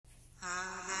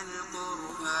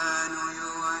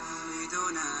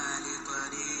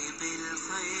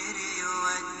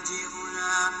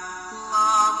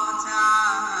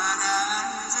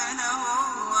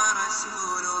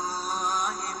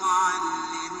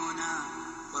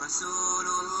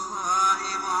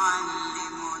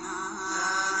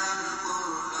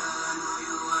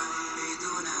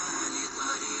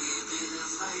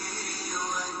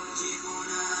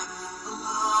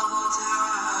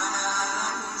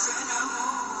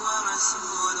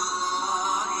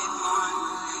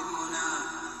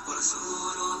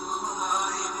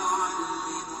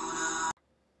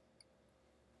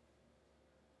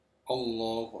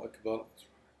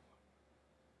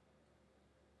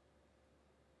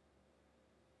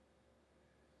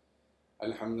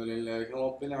الحمد لله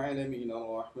رب العالمين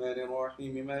الرحمن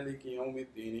الرحيم مالك يوم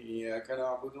الدين إياك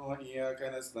نعبد وإياك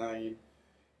نستعين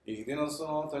اهدنا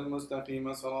الصراط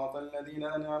المستقيم صراط الذين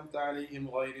أنعمت عليهم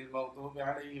غير المغضوب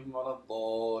عليهم ولا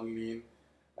الضالين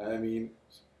آمين.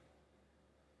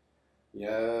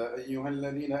 يا أيها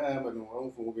الذين آمنوا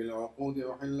أوفوا بالعقود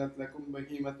أحلت لكم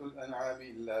بهيمة الأنعام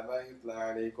إلا ما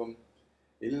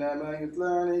يتلى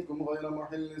عليكم غير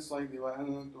محل الصيد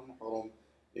وأنتم حرم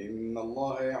إن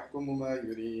الله يحكم ما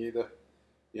يريد.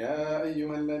 يا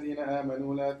أيها الذين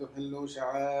آمنوا لا تحلوا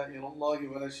شعائر الله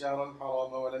ولا الشهر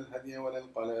الحرام ولا الهدي ولا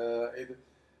القلائد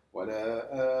ولا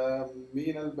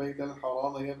آمين البيت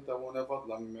الحرام يبتغون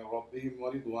فضلا من ربهم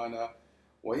ورضوانا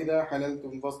وإذا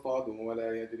حللتم فاصطادوا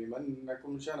ولا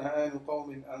يجرمنكم شنآن قوم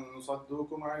أن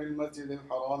صدوكم عن المسجد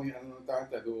الحرام أن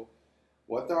تعتدوا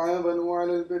وتعاونوا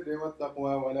على البر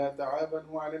والتقوى ولا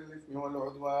تعاونوا على الإثم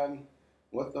والعدوان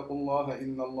واتقوا الله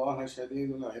إن الله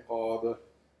شديد العقاب.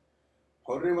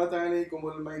 حرمت عليكم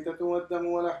الميتة والدم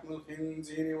ولحم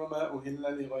الخنزير وما أهل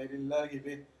لغير الله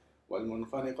به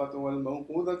والمنخنقة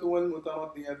والموقوذة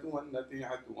والمتردية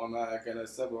والنتيحة وما أكل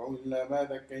السبع إلا ما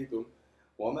ذكيتم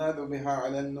وما ذبح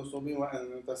على النصب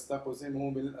وأن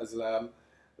تستقسموا بالأزلام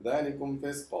ذلكم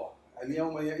فسق.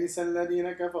 اليوم يئس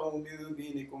الذين كفروا من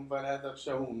دينكم فلا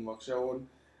تخشوهم واخشون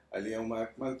اليوم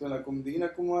أكملت لكم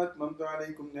دينكم وأتممت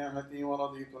عليكم نعمتي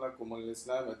ورضيت لكم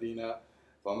الإسلام دينا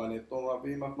فمن اضطر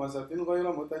في مخمصة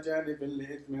غير متجانف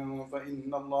لإثم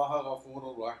فإن الله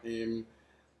غفور رحيم.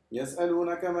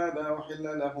 يسألونك ماذا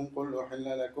أحل لهم قل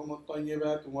أحل لكم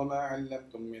الطيبات وما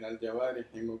علمتم من الجوارح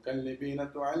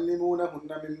مكلبين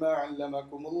تعلمونهن مما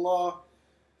علمكم الله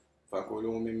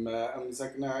فكلوا مما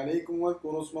أمسكنا عليكم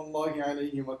واذكروا اسم الله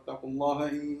عليه واتقوا الله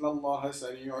إن الله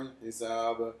سريع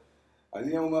الحساب.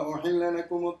 اليوم أحل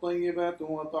لكم الطيبات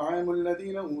وطعام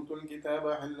الذين أوتوا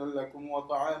الكتاب حل لكم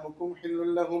وطعامكم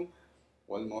حل لهم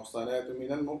والمحصنات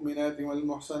من المؤمنات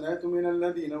والمحصنات من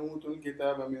الذين أوتوا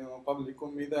الكتاب من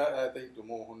قبلكم إذا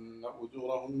آتيتموهن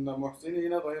أجورهن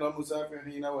محسنين غير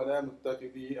مسافحين ولا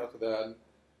متخذي أخدان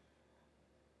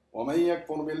ومن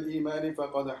يكفر بالإيمان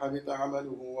فقد حبط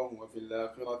عمله وهو في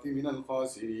الآخرة من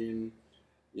الخاسرين.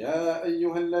 يا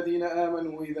أيها الذين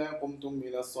آمنوا إذا قمتم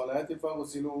إلى الصلاة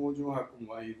فاغسلوا وجوهكم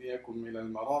وأيديكم إلى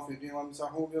المرافق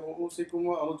وامسحوا برؤوسكم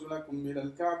وأرجلكم إلى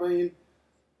الكعبين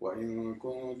وإن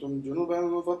كنتم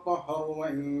جنبا فاطهروا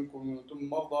وإن كنتم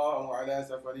مرضى أو على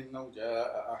سفر أو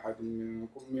جاء أحد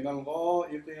منكم من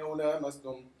الغائط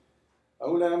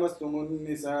أو لامستم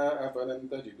النساء فلم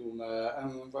تجدوا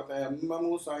ماء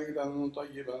فتيمموا صعيدا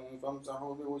طيبا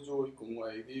فامسحوا بوجوهكم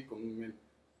وأيديكم منه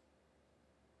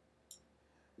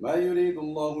ما يريد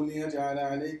الله ليجعل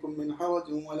عليكم من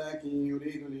حرج ولكن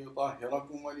يريد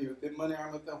ليطهركم وليتم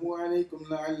نعمته عليكم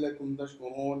لعلكم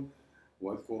تشكرون.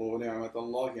 واذكروا نعمة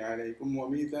الله عليكم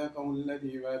وميثاقه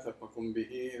الذي واثقكم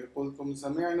به إذ قلتم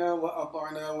سمعنا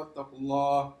وأطعنا واتقوا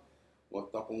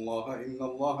الله إن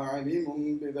الله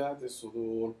عليم بذات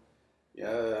الصدور.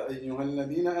 يا أيها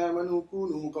الذين آمنوا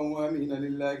كونوا قوامين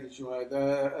لله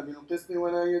شهداء بالقسط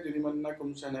ولا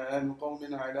يجرمنكم شنآن قوم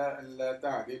على ألا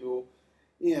تعدلوا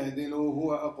اعدلوا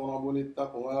هو أقرب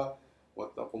للتقوى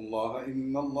واتقوا الله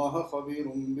إن الله خبير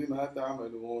بما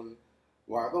تعملون.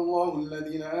 وعد الله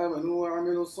الذين آمنوا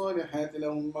وعملوا الصالحات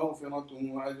لهم مغفرة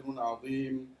وأجر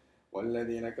عظيم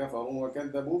والذين كفروا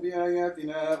وكذبوا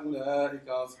بآياتنا أولئك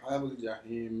أصحاب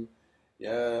الجحيم.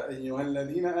 يا أيها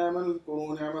الذين آمنوا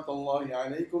اذكروا نعمة الله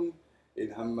عليكم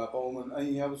إذ هم قوم أن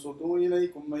يبسطوا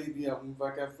إليكم أيديهم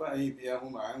فكف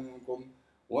أيديهم عنكم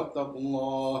واتقوا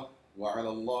الله وعلى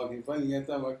الله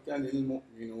فليتوكل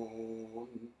المؤمنون.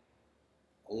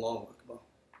 الله أكبر.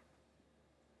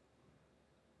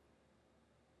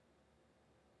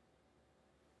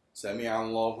 سمع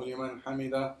الله لمن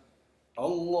حمده.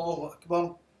 الله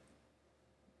أكبر.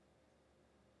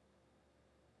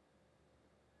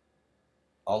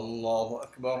 الله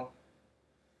أكبر.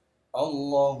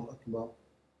 الله أكبر.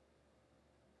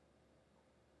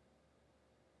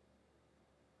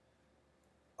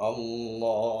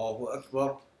 الله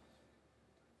أكبر.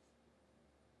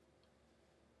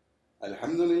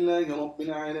 الحمد لله رب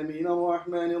العالمين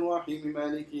الرحمن الرحيم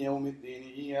مالك يوم الدين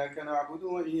إياك نعبد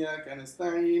وإياك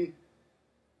نستعين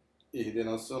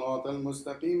اهدنا الصراط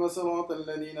المستقيم صراط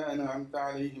الذين أنعمت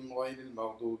عليهم غير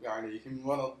المغضوب عليهم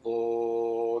ولا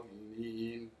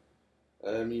الضالين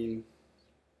آمين.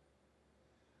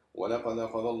 ولقد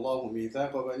أخذ الله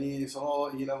ميثاق بني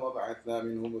إسرائيل وبعثنا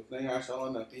منهم 12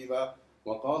 نقيبا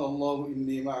وقال الله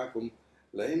إني معكم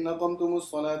لئن أقمتم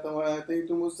الصلاة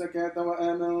وآتيتم الزكاة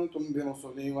وآمنتم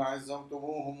برسلي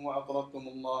وعزرتموهم وأقرضتم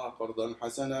الله قرضا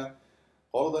حسنا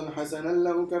قرضا حسنا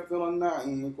لأكفرن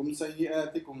عنكم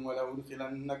سيئاتكم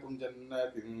ولأدخلنكم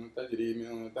جنات تجري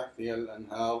من تحتها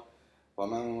الأنهار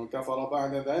فمن كفر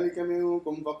بعد ذلك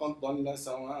منكم فقد ضل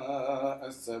سواء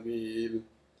السبيل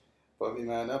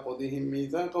فبما نقضهم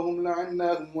ميثاقهم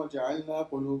لعناهم وجعلنا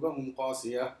قلوبهم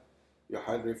قاسية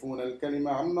يحرفون الكلم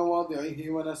عن مواضعه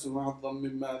ونسوا حظا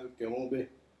مما ذكروا به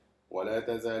ولا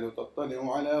تزال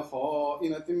تطلع على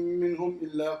خائنة منهم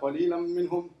إلا قليلا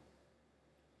منهم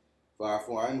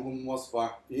فاعف عنهم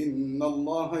واصفح إن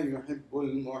الله يحب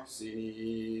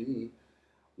المحسنين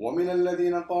ومن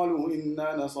الذين قالوا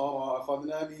إنا نصارى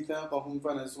أخذنا ميثاقهم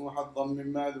فنسوا حظا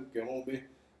مما ذكروا به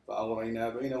فأغرينا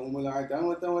بينهم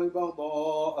العداوة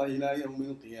والبغضاء إلى يوم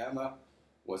القيامة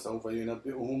وسوف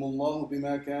ينبئهم الله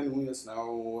بما كانوا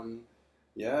يصنعون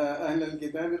يا أهل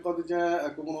الكتاب قد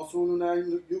جاءكم رسولنا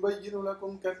يبين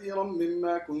لكم كثيرا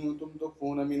مما كنتم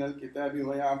تخفون من الكتاب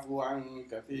ويعفو عن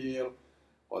كثير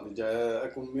قد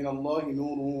جاءكم من الله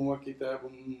نور وكتاب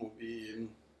مبين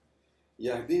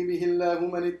يهدي به الله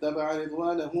من اتبع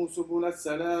رضوانه سبل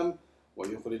السلام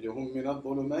ويخرجهم من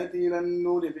الظلمات إلى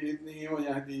النور بإذنه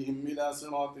ويهديهم إلى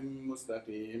صراط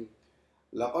مستقيم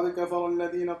لقد كفر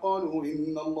الذين قالوا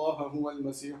إن الله هو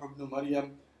المسيح ابن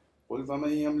مريم قل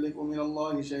فمن يملك من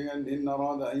الله شيئا إن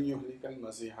أراد أن يهلك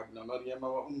المسيح ابن مريم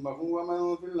وأمه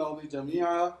ومن في الأرض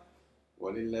جميعا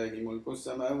ولله ملك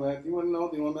السماوات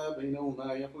والأرض وما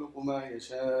بينهما يخلق ما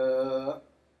يشاء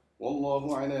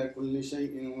والله على كل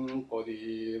شيء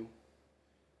قدير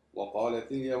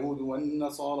وقالت اليهود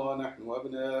والنصارى نحن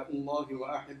أبناء الله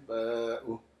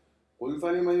وأحباؤه قل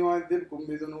فلم يعذبكم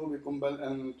بذنوبكم بل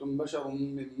أنتم بشر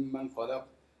ممن خلق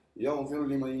يغفر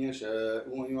لمن يشاء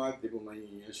ويعذب من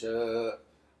يشاء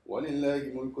ولله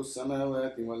ملك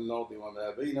السماوات والأرض وما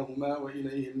بينهما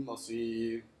وإليه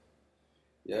المصير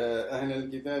يا أهل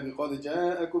الكتاب قد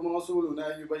جاءكم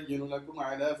رسولنا يبين لكم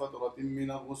على فترة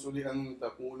من الرسل أن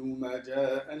تقولوا ما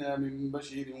جاءنا من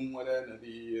بشير ولا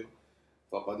نذير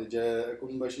فقد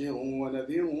جاءكم بشير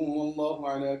ونذير والله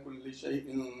على كل شيء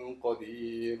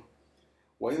قدير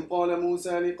وإذ قال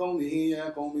موسى لقومه يا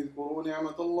قوم اذكروا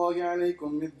نعمة الله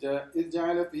عليكم إذ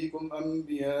جعل فيكم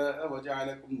أنبياء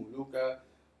وجعلكم ملوكا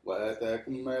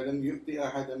وآتاكم ما لم يؤت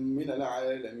أحدا من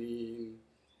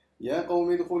العالمين يا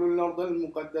قوم ادخلوا الأرض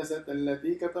المقدسة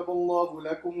التي كتب الله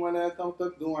لكم ولا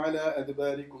ترتدوا على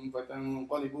أدباركم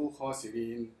فتنقلبوا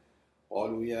خاسرين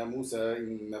قالوا يا موسى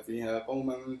إن فيها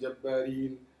قوما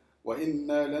جبارين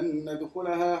وإنا لن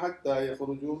ندخلها حتى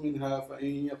يخرجوا منها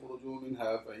فإن يخرجوا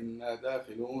منها فإنا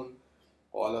داخلون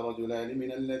قال رجلان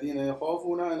من الذين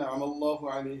يخافون أنعم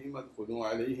الله عليهم ادخلوا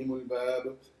عليهم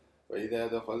الباب فإذا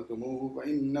دخلتموه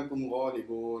فإنكم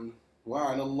غالبون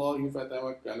وعلى الله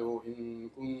فتوكلوا إن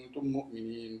كنتم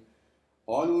مؤمنين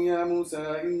قالوا يا موسى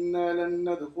إنا لن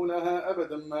ندخلها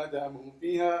أبدا ما داموا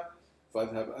فيها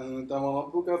فاذهب أنت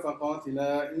وربك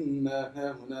فقاتلا إنا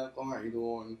هاهنا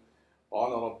قاعدون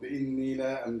قال رب إني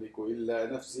لا أملك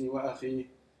إلا نفسي وأخي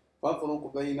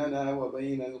فافرق بيننا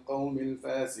وبين القوم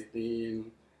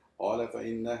الفاسقين قال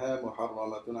فإنها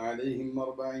محرمة عليهم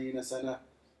 40 سنة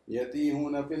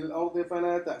يتيهون في الأرض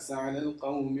فلا تأس على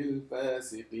القوم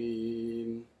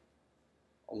الفاسقين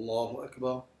الله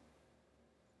أكبر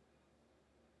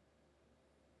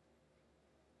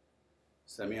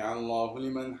سمع الله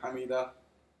لمن حمده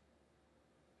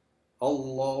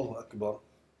الله أكبر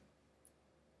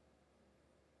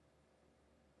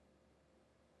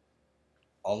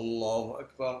الله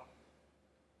أكبر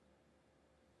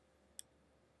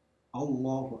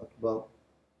الله أكبر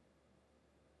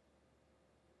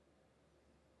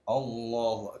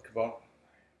الله أكبر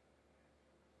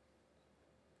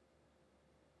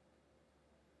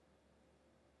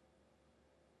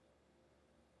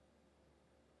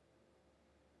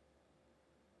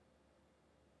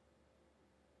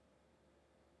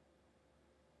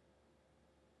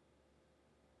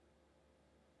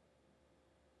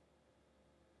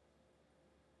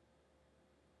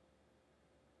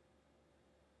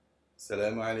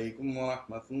السلام عليكم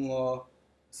ورحمة الله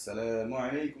السلام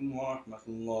عليكم ورحمة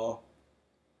الله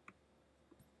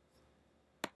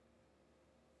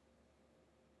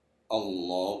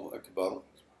الله أكبر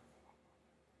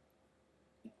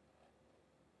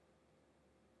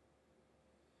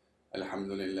الحمد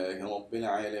لله رب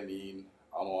العالمين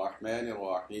الرحمن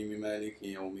الرحيم مالك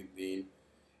يوم الدين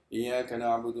إياك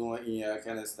نعبد وإياك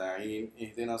نستعين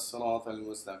اهدنا الصراط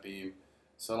المستقيم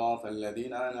صراط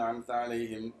الذين أنعمت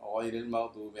عليهم غير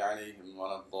المغضوب عليهم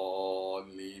ولا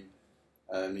الضالين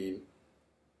آمين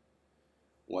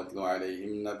واتل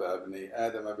عليهم نبأ ابني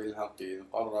آدم بالحق إذ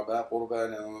قربا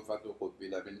قربانا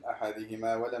فتقبل من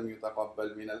أحدهما ولم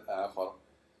يتقبل من الآخر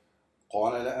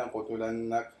قال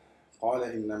لأقتلنك قال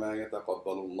إنما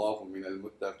يتقبل الله من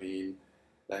المتقين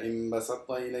لئن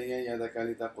بسطت إلي يدك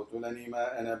لتقتلني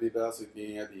ما أنا بباسط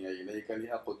يدي إليك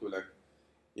لأقتلك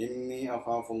إني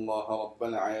أخاف الله رب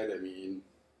العالمين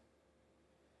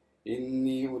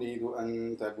إني أريد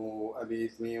أن تبوء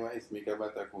بإثمي وإثمك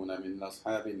فتكون من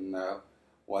أصحاب النار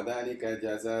وذلك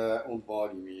جزاء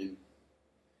الظالمين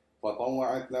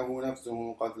فطوعت له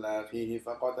نفسه قتل أخيه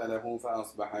فقتله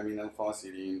فأصبح من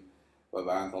الخاسرين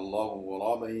فبعث الله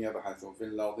غرابا يبحث في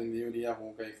الأرض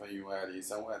ليريه كيف يواري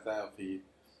سوءة أخيه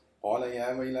قال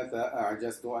يا ويلتى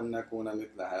أعجزت أن أكون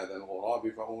مثل هذا الغراب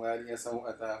فأواري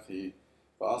سوءة أخيه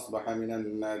فأصبح من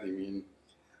النادمين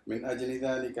من أجل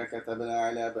ذلك كتبنا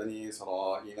على بني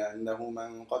إسرائيل أنه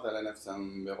من قتل نفسا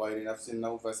بغير نفس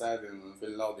أو فساد في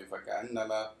الأرض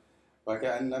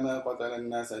فكأنما قتل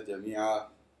الناس جميعا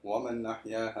ومن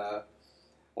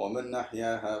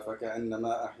أحياها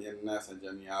فكأنما أحيا الناس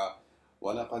جميعا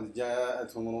ولقد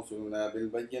جاءتهم رسلنا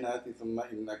بالبينات ثم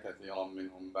إن كثيرا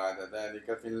منهم بعد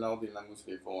ذلك في الأرض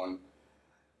لمسرفون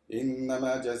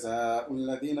إنما جزاء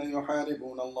الذين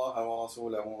يحاربون الله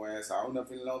ورسوله ويسعون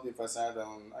في الأرض فسادا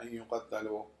أن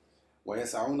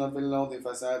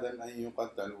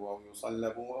يقتلوا أو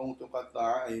يصلبوا أو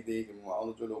تقطع أيديهم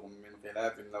وأرجلهم من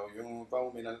خلاف أو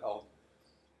ينفوا من الأرض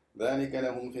ذلك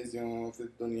لهم خزي في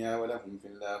الدنيا ولهم في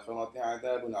الآخرة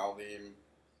عذاب عظيم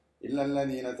إلا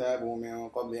الذين تابوا من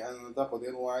قبل أن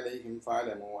تقدروا عليهم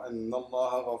فاعلموا أن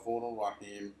الله غفور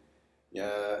رحيم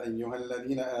يا أيها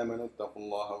الذين آمنوا اتقوا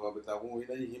الله وابتغوا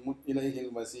إليه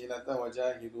الوسيلة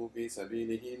وجاهدوا في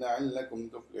سبيله لعلكم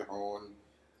تفلحون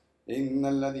إن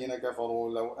الذين كفروا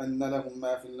لو أن لهم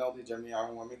ما في الأرض جميعا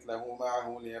ومثله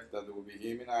معه ليفتدوا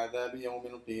به من عذاب يوم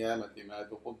القيامة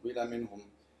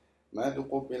ما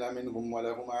تقبل منهم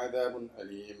ولهم عذاب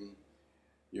أليم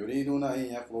يريدون أن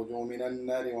يخرجوا من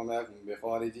النار وما هم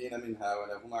بخارجين منها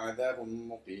ولهم عذاب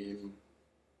مقيم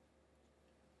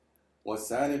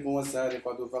والسارق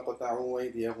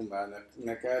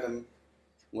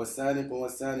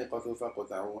والسارقة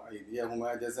فاقطعوا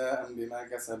أيديهما جزاء بما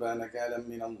كسبا نكالا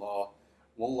من الله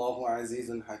والله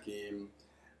عزيز حكيم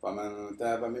فمن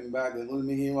تاب من بعد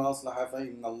ظلمه وأصلح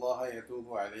فإن الله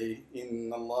يتوب عليه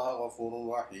إن الله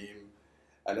غفور رحيم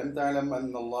ألم تعلم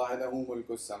أن الله له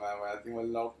ملك السماوات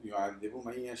والأرض يعذب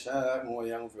من يشاء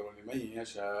ويغفر لمن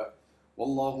يشاء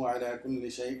والله على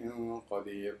كل شيء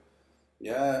قدير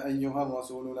يا أيها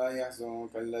الرسول لا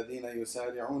يحزنك الذين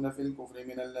يسارعون في الكفر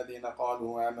من الذين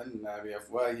قالوا آمنا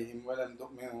بأفواههم ولم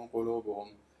تؤمن قلوبهم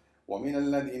ومن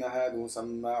الذين هادوا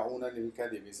سماعون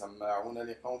للكذب سماعون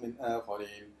لقوم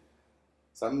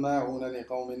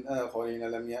آخرين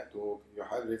لم يأتوك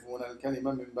يحرفون الكلم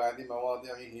من بعد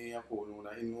مواضعه يقولون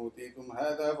إن أوتيتم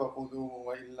هذا فخذوه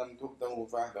وإن لم تؤتوه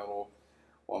فاحذروا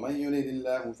ومن يرد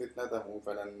الله فتنته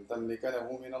فلن تملك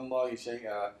له من الله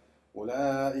شيئا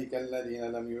أولئك الذين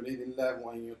لم يرد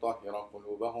الله أن يطهر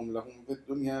قلوبهم لهم في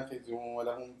الدنيا خزي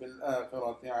ولهم في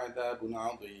الآخرة عذاب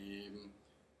عظيم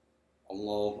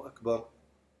الله أكبر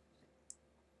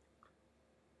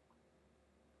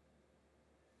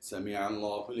سمع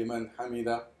الله لمن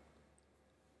حمده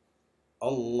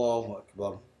الله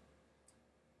أكبر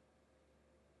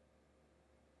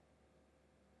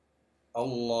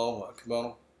الله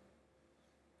أكبر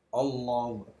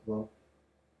الله أكبر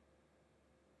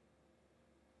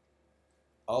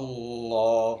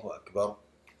الله أكبر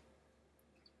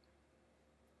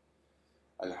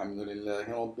الحمد لله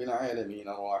رب العالمين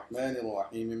الرحمن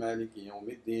الرحيم مالك يوم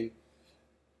الدين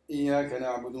إياك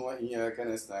نعبد وإياك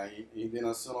نستعين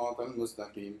اهدنا الصراط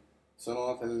المستقيم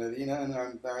صراط الذين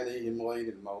أنعمت عليهم غير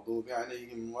المغضوب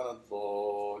عليهم ولا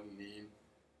الضالين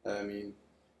آمين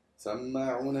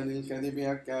سماعون للكذب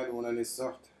أكالون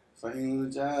للسحت فإن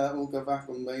جاءوك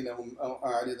فاحكم بينهم أو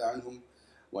أعرض عنهم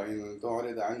وإن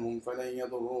تعرض عنهم فلن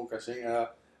يضروك شيئا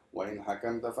وإن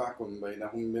حكمت فاحكم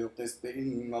بينهم بالقسط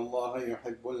إن الله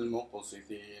يحب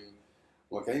المقسطين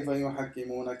وكيف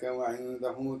يحكمونك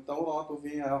وعندهم التوراة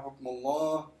فيها حكم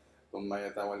الله ثم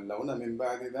يتولون من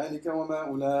بعد ذلك وما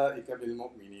أولئك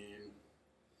بالمؤمنين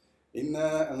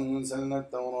إنا أنزلنا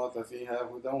التوراة فيها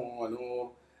هدى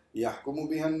ونور يحكم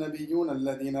بها النبيون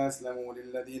الذين أسلموا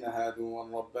للذين هادوا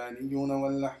والربانيون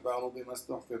والأحبار بما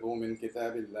استحفظوا من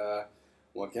كتاب الله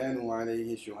وكانوا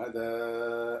عليه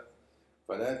شهداء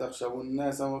فلا تخشوا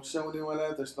الناس واخشوني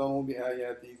ولا تشتروا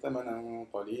بآياتي ثمنا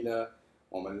قليلا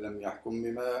ومن لم يحكم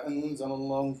بما أنزل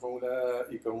الله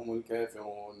فأولئك هم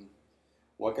الكافرون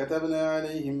وكتبنا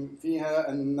عليهم فيها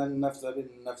أن النفس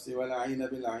بالنفس والعين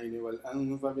بالعين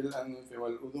والأنف بالأنف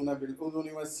والأذن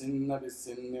بالأذن والسن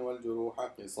بالسن والجروح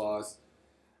قصاص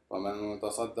فمن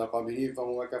تصدق به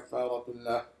فهو كفارة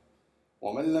له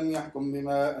ومن لم يحكم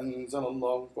بما أنزل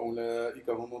الله فأولئك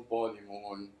هم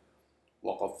الظالمون.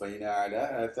 وقفينا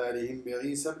على آثارهم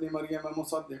بعيسى ابن مريم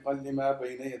مصدقا لما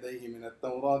بين يديه من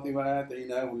التوراة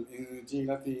وآتيناه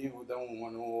الإنجيل فيه هدى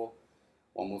ونور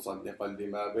ومصدقا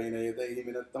لما بين يديه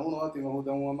من التوراة وهدى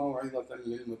وموعظة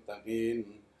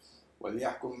للمتقين.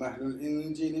 وليحكم أهل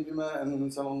الإنجيل بما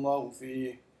أنزل الله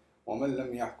فيه ومن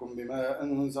لم يحكم بما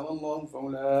أنزل الله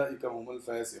فأولئك هم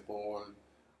الفاسقون.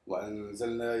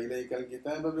 وأنزلنا إليك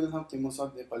الكتاب بالحق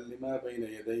مصدقا لما بين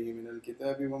يديه من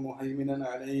الكتاب ومهيمنا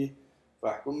عليه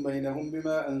فاحكم بينهم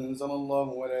بما أنزل الله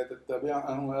ولا تتبع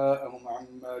أهواءهم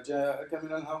عما جاءك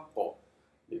من الحق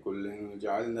لكل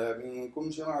جعلنا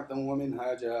منكم شرعة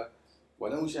ومنهاجا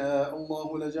ولو شاء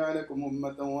الله لجعلكم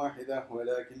أمة واحدة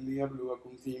ولكن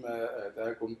ليبلوكم فيما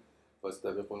آتاكم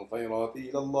فاستبقوا الخيرات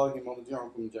إلى الله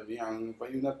مرجعكم جميعا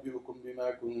فينبئكم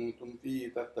بما كنتم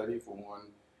فيه تختلفون.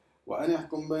 وأن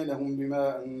احكم بينهم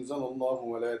بما أنزل الله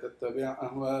ولا تتبع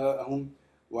أهواءهم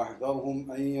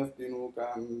واحذرهم أن يفتنوك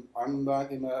عن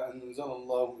بعد ما أنزل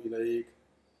الله إليك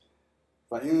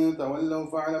فإن تولوا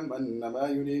فاعلم أنما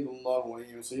يريد الله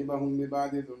أن يصيبهم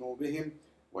ببعض ذنوبهم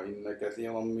وإن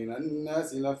كثيرا من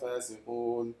الناس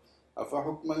لفاسقون.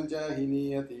 أفحكم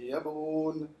الجاهلية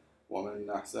يبغون ومن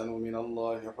أحسن من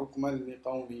الله حكما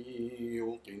لقوم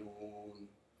يوقنون.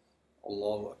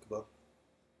 الله أكبر.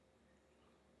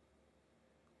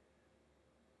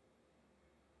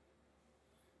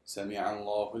 سمع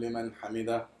الله لمن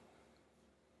حمده.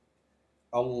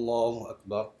 الله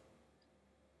أكبر.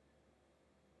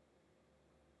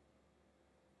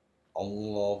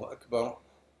 الله أكبر.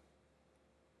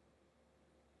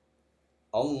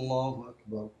 الله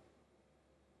أكبر.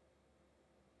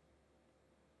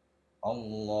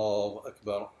 الله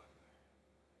أكبر.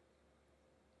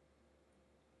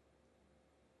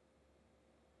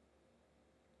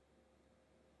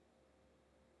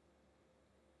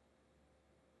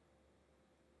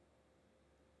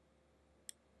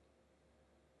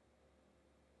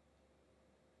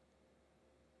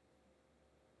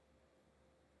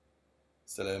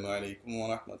 السلام عليكم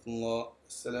ورحمة الله.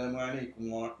 السلام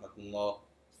عليكم ورحمة الله.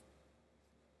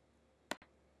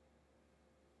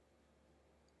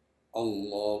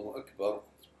 الله أكبر.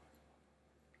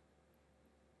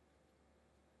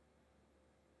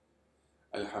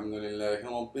 الحمد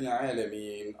لله رب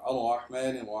العالمين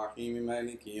الرحمن الرحيم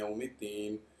مالك يوم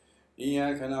الدين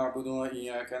إياك نعبد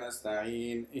وإياك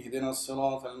نستعين اهدنا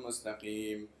الصراط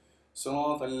المستقيم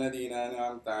صراط الذين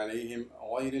أنعمت عليهم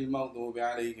غير المغضوب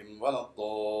عليهم ولا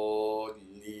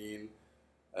الضالين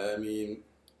آمين.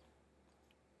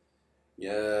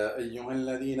 يا أيها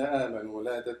الذين آمنوا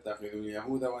لا تتخذوا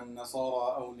اليهود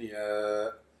والنصارى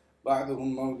أولياء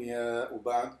بعضهم أولياء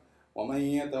بعض ومن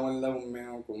يتولهم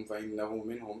منكم فإنه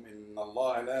منهم إن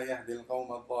الله لا يهدي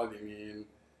القوم الظالمين.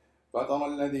 فترى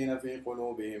الذين في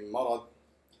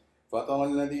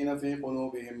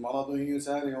قلوبهم مرض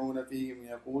يسارعون فيهم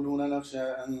يقولون نخشى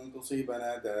أن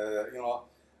تصيبنا دائرة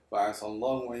فعسى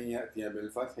الله أن يأتي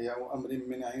بالفتح أو أمر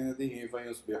من عنده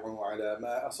فيصبحوا على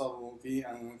ما أصروا في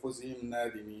أنفسهم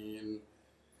نادمين.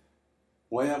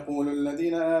 ويقول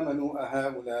الذين آمنوا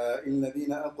أهؤلاء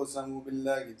الذين أقسموا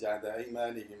بالله جهد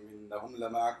أيمانهم إنهم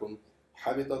لمعكم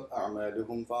حبطت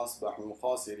أعمالهم فأصبحوا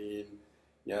خاسرين.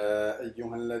 يا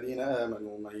أيها الذين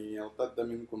آمنوا من يرتد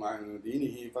منكم عن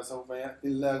دينه فسوف يأتي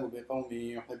الله بقوم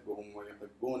يحبهم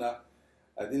ويحبونه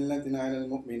أذلة على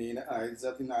المؤمنين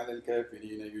أعزة على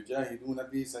الكافرين يجاهدون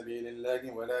في سبيل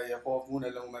الله ولا يخافون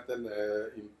لومة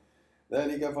لائم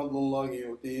ذلك فضل الله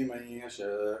يؤتيه من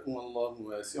يشاء والله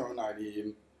واسع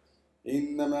عليم.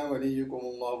 إنما وليكم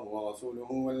الله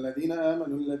ورسوله والذين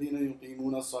آمنوا الذين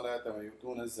يقيمون الصلاة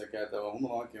ويؤتون الزكاة وهم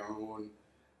راكعون.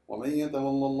 ومن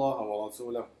يتولى الله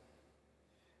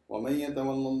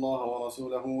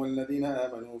ورسوله والذين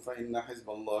آمنوا فإن حزب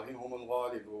الله هم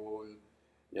الغالبون.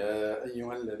 يا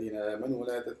أيها الذين آمنوا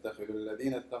لا تتخذوا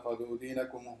الذين اتخذوا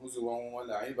دينكم هزوا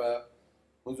ولعبا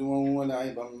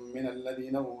من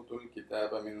الذين أوتوا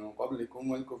الكتاب من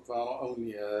قبلكم والكفار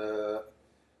أولياء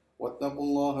واتقوا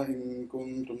الله إن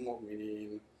كنتم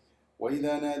مؤمنين.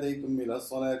 وإذا ناديتم إلى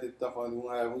الصلاة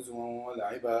اتخذوها هزوا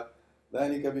ولعبا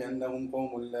ذلك بأنهم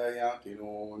قوم لا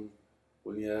يعقلون.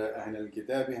 قل يا أهل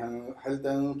الكتاب هل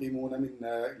تنقمون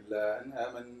منا إلا أن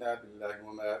آمنا بالله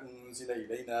وما أنزل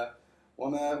إلينا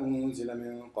وما أنزل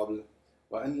من قبل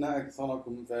وأن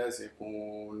أكثركم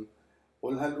فاسقون.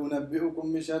 قل هل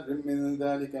أنبئكم بشر من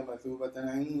ذلك مثوبة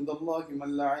عند الله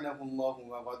من لعنه الله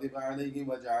وغضب عليه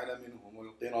وجعل منهم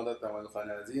القردة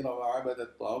والخنازير وعبد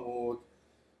الطاغوت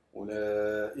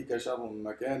أولئك شر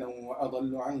مكانا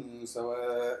وأضل عن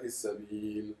سواء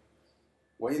السبيل.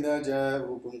 وإذا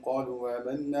جاءوكم قالوا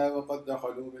آمنا وقد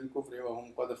دخلوا بالكفر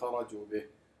وهم قد خرجوا به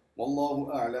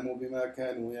والله أعلم بما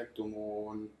كانوا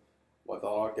يكتمون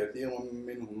وترى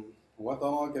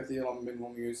كثيرا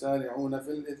منهم يسارعون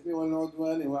في الإثم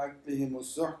والعدوان وأكلهم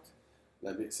السحت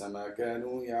لبئس ما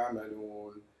كانوا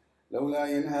يعملون لولا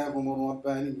ينهاهم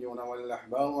الربانيون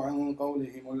والأحبار عن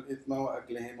قولهم الإثم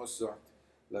وأكلهم السحت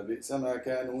لبئس ما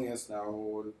كانوا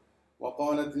يصنعون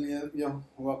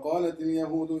وقالت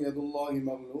اليهود يد الله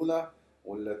مغلولة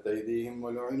غلت أيديهم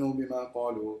ولعنوا بما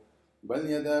قالوا بل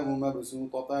يداه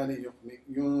مبسوطتان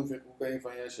ينفق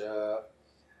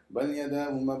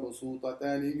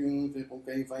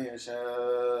كيف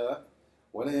يشاء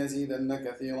وليزيدن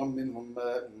كثيرا منهم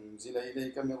ما أنزل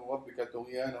إليك من ربك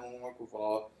طغيانا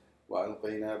وكفرا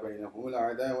وألقينا بينهم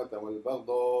العداوة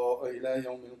والبغضاء إلى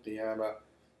يوم القيامة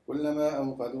كلما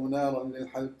أوقدوا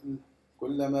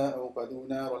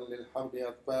نارا للحرب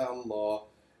أطفاها الله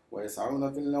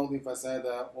ويسعون في الأرض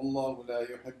فسادا والله لا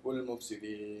يحب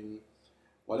المفسدين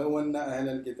ولو أن أهل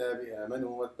الكتاب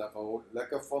آمنوا واتقوا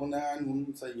لكفرنا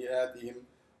عنهم سيئاتهم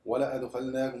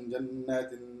ولأدخلناهم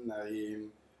جنات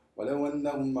النعيم ولو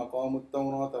أنهم أقاموا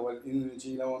التوراة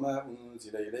والإنجيل وما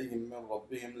أنزل إليهم من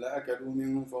ربهم لأكلوا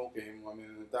من فوقهم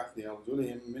ومن تحت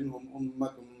أرجلهم منهم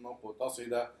أمة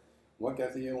مقتصدة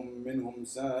وكثير منهم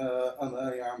ساء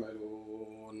ما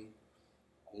يعملون.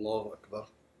 الله أكبر.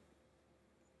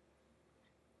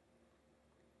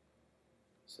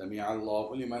 سمع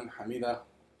الله لمن حمده.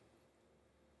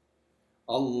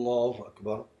 الله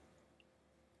أكبر.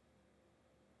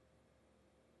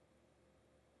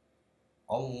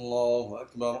 الله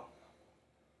أكبر.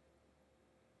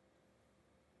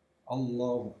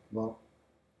 الله أكبر.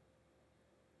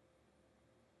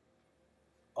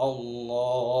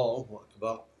 الله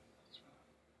أكبر.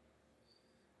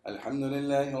 الحمد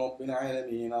لله رب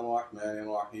العالمين الرحمن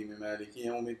الرحيم مالك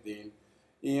يوم الدين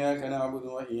إياك نعبد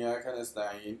وإياك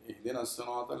نستعين اهدنا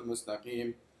الصراط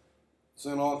المستقيم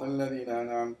صراط الذين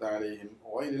أنعمت عليهم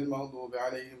غير المغضوب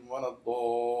عليهم ولا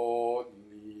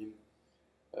الضالين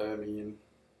آمين.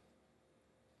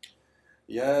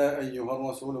 يا أيها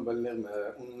الرسول بلغ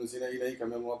ما أنزل إليك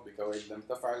من ربك وإن لم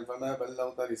تفعل فما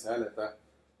بلغت رسالته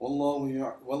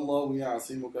والله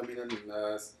يعصمك من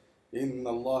الناس إن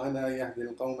الله لا يهدي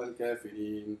القوم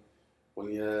الكافرين.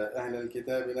 قل يا أهل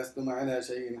الكتاب لستم على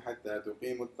شيء حتى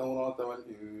تقيموا التوراة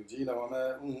والإنجيل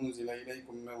وما أنزل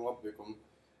إليكم من ربكم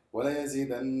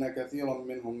وليزيدن كثيرا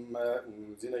منهم ما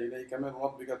أنزل إليك من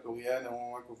ربك طغيانا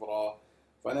وكفرا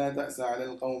فلا تأس على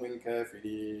القوم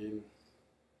الكافرين.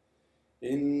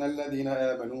 إن الذين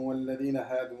آمنوا والذين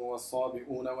هادوا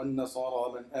والصابئون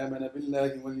والنصارى من آمن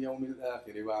بالله واليوم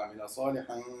الآخر وعمل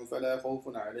صالحا فلا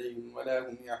خوف عليهم ولا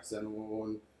هم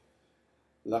يحزنون.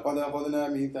 لقد أخذنا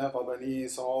ميثاق بني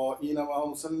إسرائيل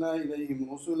وأرسلنا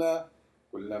إليهم رسلا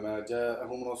كلما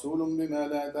جاءهم رسول بما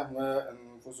لا تهوى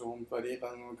أنفسهم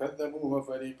فريقا كذبوا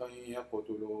وفريقا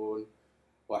يقتلون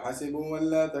وحسبوا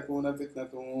ألا تكون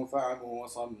فتنة فعموا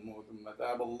وصموا ثم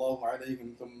تاب الله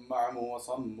عليهم ثم عموا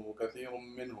وصموا كثير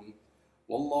منهم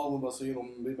والله بصير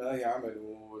بما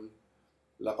يعملون.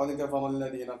 لقد كفر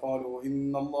الذين قالوا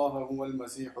إن الله هو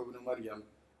المسيح ابن مريم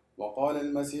وقال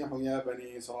المسيح يا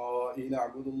بني إسرائيل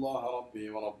اعبدوا الله ربي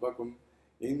وربكم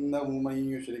إنه من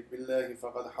يشرك بالله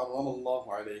فقد حرم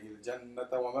الله عليه الجنة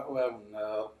ومأواه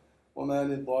النار وما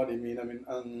للظالمين من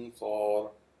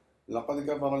أنصار. لقد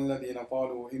كفر الذين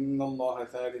قالوا إن الله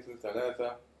ثالث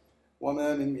ثلاثة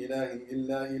وما من إله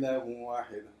إلا إله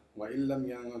واحد وإن لم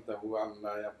ينتهوا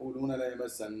عما يقولون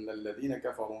ليمسن الذين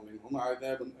كفروا منهم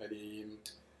عذاب أليم.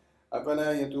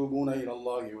 أفلا يتوبون إلى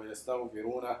الله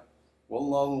ويستغفرونه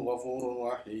والله غفور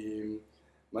رحيم.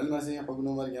 ما المسيح ابن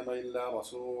مريم إلا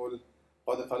رسول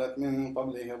قد خلت من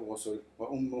قبله الرسل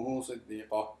وأمه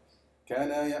صديقة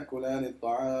كانا يأكلان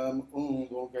الطعام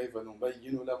انظر كيف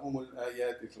نبين لهم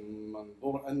الآيات ثم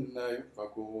انظر أنا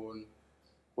يؤفكون.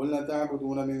 قل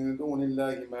تعبدون من دون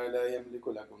الله ما لا يملك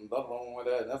لكم ضرا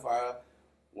ولا نفعا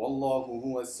والله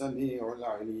هو السميع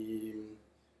العليم.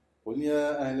 قل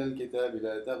يا أهل الكتاب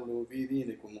لا تغلوا في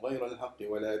دينكم غير الحق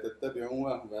ولا تتبعوا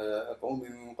أهواء قوم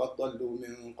قد ضلوا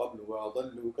من قبل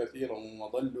وأضلوا كثيرا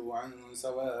وضلوا عن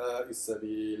سواء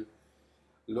السبيل.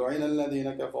 لعن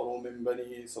الذين كفروا من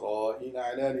بني إسرائيل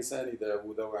على لسان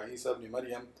داود وعيسى بن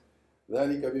مريم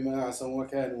ذلك بما عصوا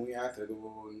وكانوا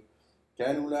يعتدون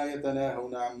كانوا لا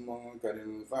يتناهون عن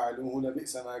منكر فعلوه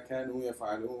لبئس ما كانوا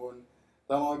يفعلون.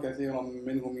 ترى كثيرا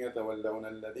منهم يتولون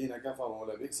الذين كفروا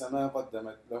لبئس ما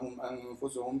قدمت لهم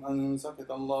أنفسهم أن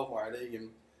سخط الله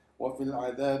عليهم وفي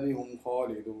العذاب هم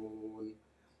خالدون.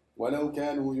 ولو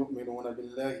كانوا يؤمنون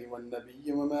بالله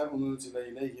والنبي وما أنزل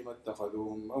إليه ما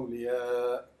اتخذوهم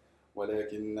أولياء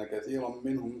ولكن كثيرا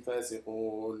منهم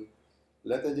فاسقون.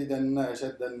 لتجدن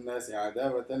أشد الناس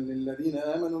عداوة للذين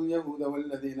آمنوا اليهود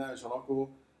والذين أشركوا،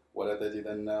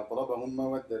 ولتجدن أقربهم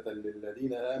مودة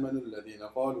للذين آمنوا الذين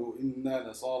قالوا إنا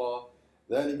نصارى،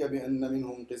 ذلك بأن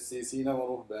منهم قسيسين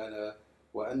ورهبانا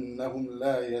وأنهم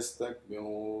لا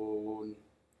يستكبرون.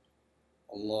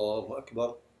 الله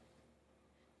أكبر.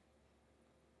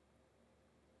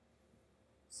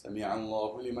 سمع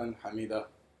الله لمن حمده.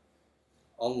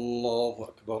 الله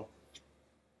أكبر.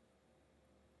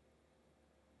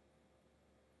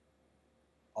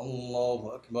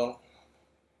 الله أكبر.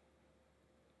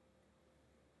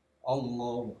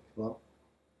 الله أكبر.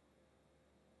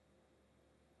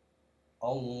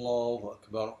 الله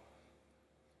أكبر.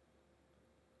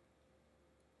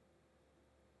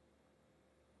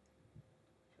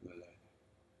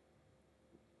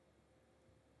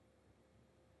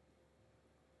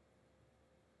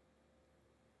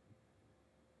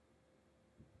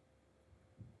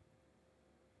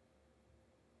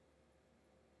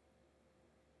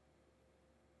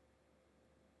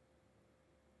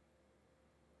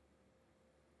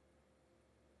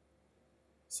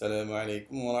 السلام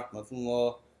عليكم ورحمة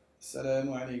الله.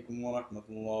 السلام عليكم ورحمة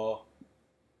الله.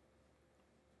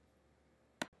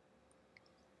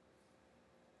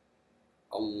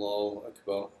 الله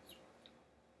أكبر.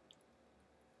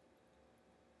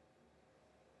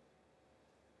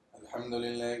 الحمد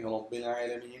لله رب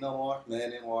العالمين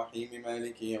الرحمن الرحيم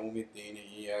مالك يوم الدين،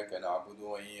 إياك نعبد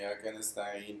وإياك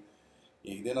نستعين،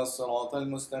 اهدنا الصراط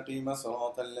المستقيم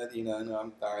صراط الذين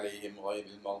أنعمت عليهم غير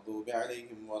المغضوب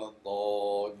عليهم ولا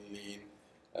الضالين،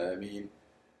 آمين.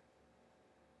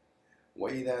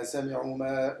 وإذا سمعوا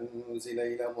ما أنزل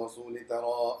إلى الرسول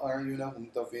ترى أعينهم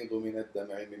تفيض من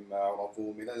الدمع مما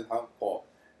عرفوا من الحق،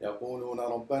 يقولون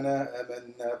ربنا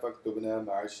آمنا فاكتبنا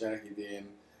مع الشاهدين.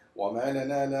 وما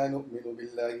لنا لا نؤمن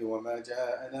بالله وما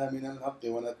جاءنا من الحق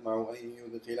ونطمع أن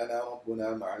يدخلنا ربنا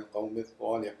مع القوم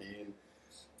الصالحين.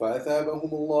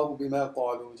 فأثابهم الله بما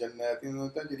قالوا جنات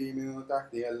تجري من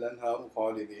تحتها الأنهار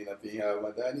خالدين فيها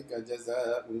وذلك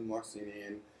جزاء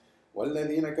المحسنين.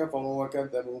 والذين كفروا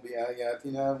وكذبوا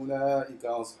بآياتنا أولئك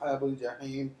أصحاب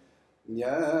الجحيم.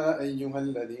 يا أيها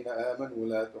الذين آمنوا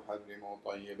لا تحرموا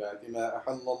طيبات ما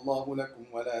أحل الله لكم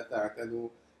ولا تعتدوا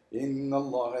إن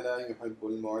الله لا يحب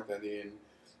المعتدين.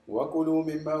 وكلوا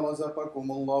مما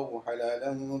رزقكم الله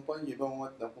حلالا طيبا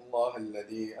واتقوا الله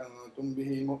الذي أنتم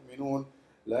به مؤمنون.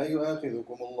 لا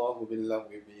يؤاخذكم الله باللغو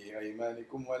في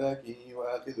أيمانكم ولكن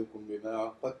يؤاخذكم بما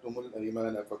عقدتم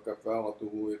الأيمان،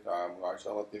 فكفارته إطعام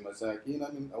 10 مساكين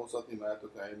من أوسط ما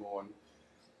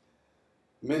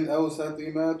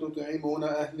تطعمون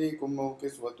أهليكم أو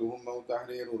كسوتهم أو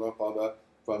تحرير رقبة،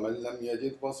 فمن لم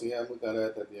يجد فصيام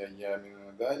 3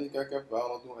 أيام ذلك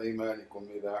كفارة أيمانكم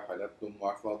إذا حلفتم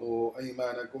واحفظوا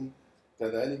أيمانكم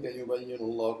كذلك يبين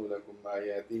الله لكم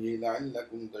آياته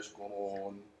لعلكم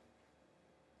تشكرون.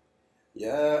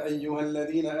 يا أيها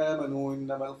الذين آمنوا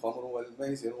إنما الخمر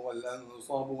والميسر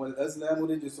والأنصاب والأزلام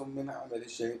رجس من عمل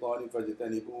الشيطان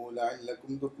فاجتنبوه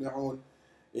لعلكم تفلحون.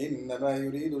 إنما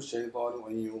يريد الشيطان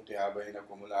أن يوقع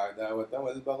بينكم العداوة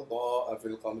والبغضاء في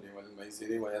الخمر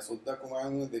والميسر ويصدكم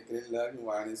عن ذكر الله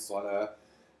وعن الصلاة،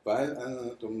 فهل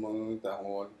أنتم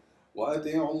منتهون؟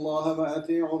 وأطيعوا الله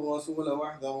وأطيعوا الرسول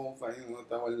واحذروا، فإن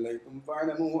توليتم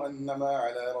فاعلموا أنما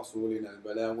على رسولنا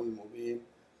البلاغ المبين.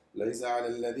 ليس على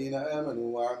الذين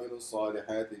آمنوا وعملوا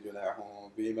الصالحات جناح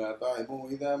فيما طعموا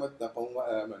إذا ما اتقوا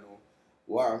وآمنوا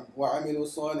وعملوا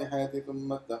الصالحات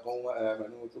ثم اتقوا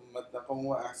وآمنوا ثم اتقوا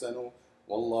وأحسنوا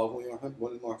والله يحب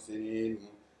المحسنين.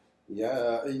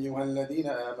 يا أيها الذين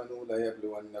آمنوا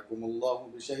ليبلونكم الله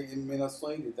بشيء من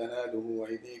الصيد تناله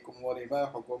أيديكم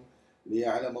ورماحكم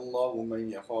ليعلم الله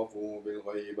من يخافه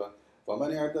بالغيب،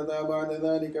 فمن اعتدى بعد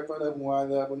ذلك فله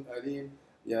عذاب أليم.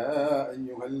 يا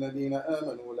أيها الذين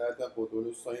آمنوا لا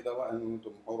تقتلوا الصيد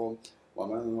وأنتم حرم،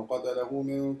 ومن قتله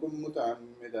منكم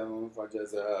متعمدا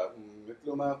فجزاء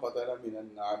مثل ما قتل من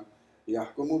النعم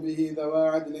يحكم به ذوى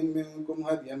عدل منكم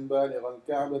هديا بالغ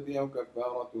الكعبة أو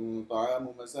كفارة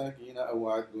طعام مساكين أو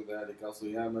عد ذلك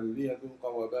صياما ليذوق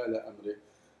وبال أمره.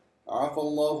 عفى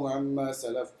الله عما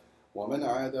سلف ومن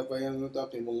عاد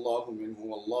فينتقم الله منه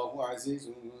والله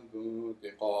عزيز ذو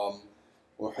انتقام.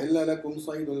 أحل لكم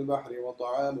صيد البحر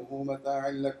وطعامه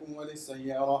متاعا لكم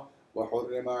وللسيارة،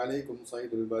 وحرم عليكم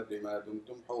صيد البر ما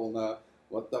دمتم حرما،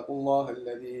 واتقوا الله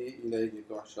الذي إليه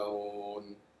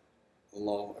تحشرون.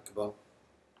 الله أكبر.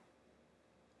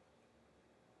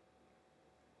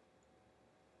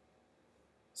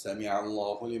 سمع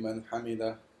الله لمن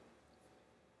حمده.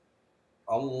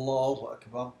 الله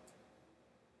أكبر.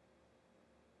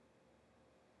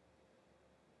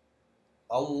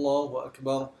 الله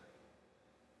أكبر.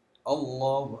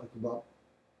 الله أكبر.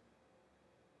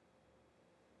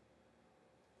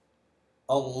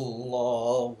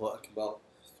 الله أكبر.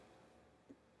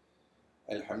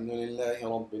 الحمد لله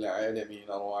رب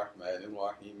العالمين الرحمن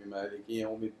الرحيم مالك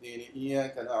يوم الدين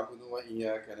إياك نعبد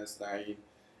وإياك نستعين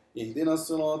اهدنا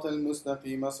الصراط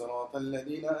المستقيم صراط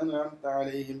الذين أنعمت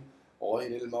عليهم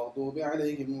غير المغضوب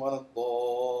عليهم ولا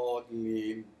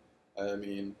الضالين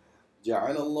آمين.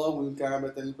 جعل الله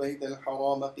الكعبة البيت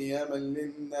الحرام قياما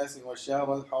للناس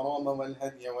والشهر الحرام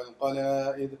والهدي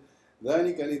والقلائد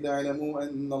ذلك لتعلموا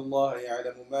أن الله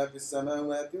يعلم ما في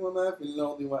السماوات وما في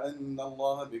الأرض وأن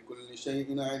الله بكل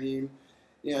شيء عليم.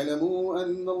 اعلموا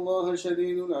أن الله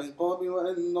شديد العقاب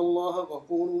وأن الله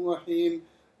غفور رحيم.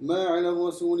 ما على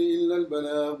الرسول إلا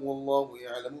البلاغ والله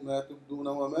يعلم ما تبدون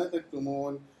وما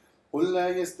تكتمون. قل لا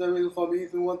يستوي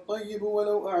الخبيث والطيب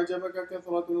ولو أعجبك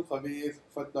كثرة الخبيث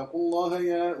فاتقوا الله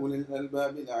يا أولي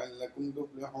الألباب لعلكم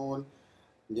تفلحون.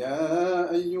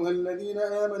 يا أيها الذين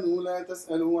آمنوا لا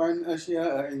تسألوا عن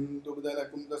أشياء إن تبد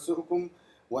لكم تسؤكم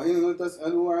وإن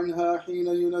تسألوا عنها حين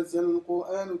ينزل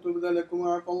القرآن تبد لكم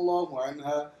عفى الله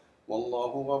عنها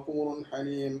والله غفور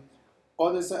حليم.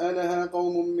 قد سألها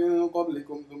قوم من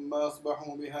قبلكم ثم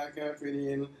أصبحوا بها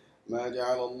كافرين. ما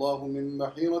جعل الله من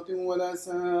بحيرة ولا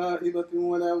سائبة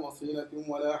ولا وصيلة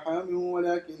ولا حام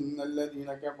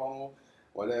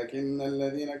ولكن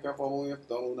الذين كفروا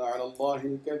يفترون على الله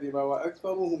الكذب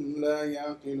وأكثرهم لا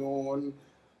يعقلون.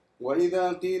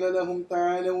 وإذا قيل لهم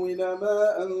تعالوا إلى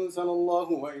ما أنزل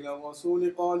الله وإلى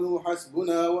الرسول قالوا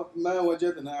حسبنا ما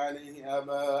وجدنا عليه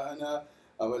آباءنا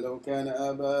أولو كان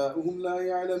آباؤهم لا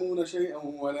يعلمون شيئا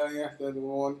ولا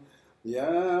يهتدون.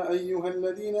 يا أيها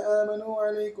الذين آمنوا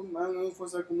عليكم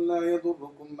أنفسكم لا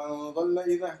يضركم من ضل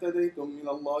إذا اهتديتم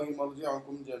إلى الله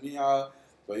مرجعكم جميعا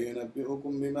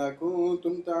فينبئكم بما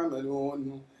كنتم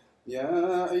تعملون.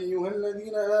 يا أيها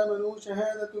الذين آمنوا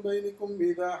شهادة بينكم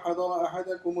إذا حضر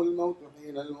أحدكم الموت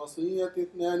حين الوصية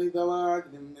اثنان ذوى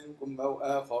عدل منكم أو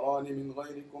آخران من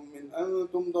غيركم إن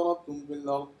أنتم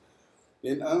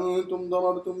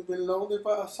ضربتم في الأرض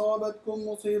فأصابتكم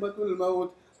مصيبة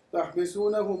الموت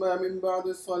تحبسونهما من بعد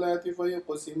الصلاة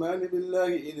فيقسمان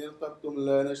بالله إن ارتبتم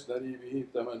لا نشتري به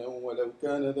ثمنا ولو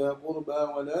كان ذا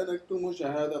قربى ولا نكتم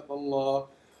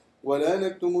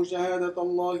شهادة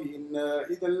الله إنا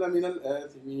إذا لمن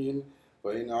الآثمين.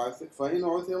 فإن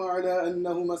عثر على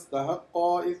أنهما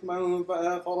استحقا إثما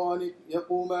فآخران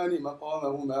يقومان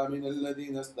مقامهما من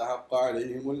الذين استحق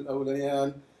عليهم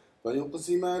الأوليان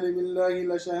فيقسمان بالله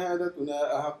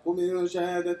لشهادتنا أحق من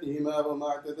شهادتهما وما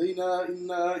اعتدينا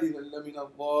إنا إذا لمن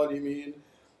الظالمين.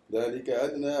 ذلك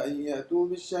أدنى أن يأتوا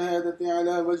بالشهادة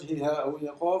على وجهها أو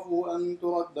يخافوا أن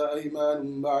ترد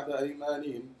أيمان بعد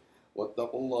أيمانهم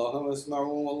واتقوا الله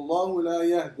واسمعوا والله لا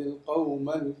يهدي القوم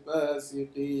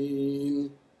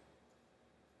الفاسقين.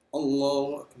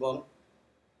 الله أكبر.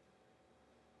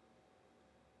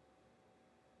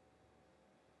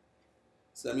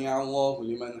 سمع الله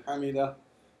لمن حمده.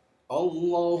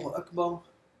 الله أكبر.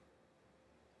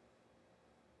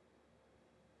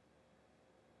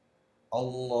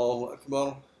 الله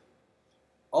أكبر.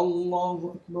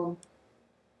 الله أكبر.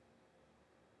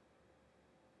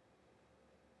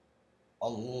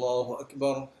 الله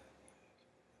أكبر.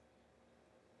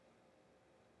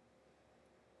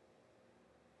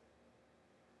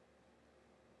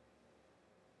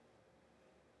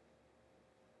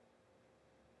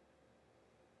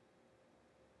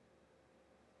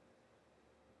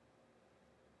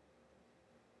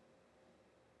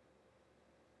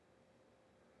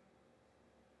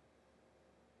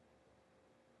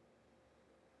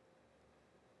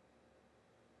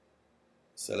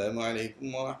 السلام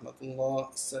عليكم ورحمة الله.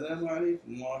 السلام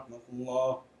عليكم ورحمة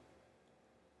الله.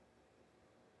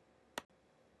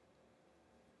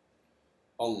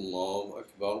 الله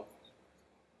أكبر.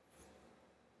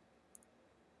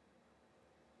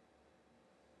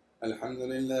 الحمد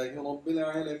لله رب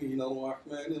العالمين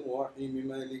الرحمن الرحيم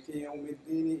مالك يوم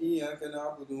الدين إياك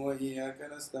نعبد وإياك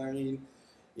نستعين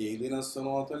اهدنا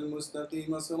الصراط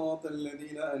المستقيم صراط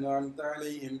الذين أنعمت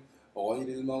عليهم غير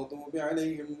المغضوب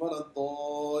عليهم ولا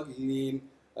الضالين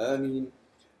آمين.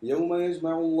 يوم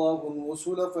يجمع الله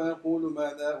الرسل فيقول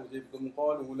ماذا أجبتم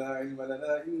قالوا لا علم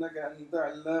لنا إنك أنت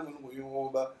علام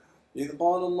الغيوب إذ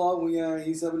قال الله يا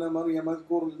عيسى ابن مريم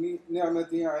اذكر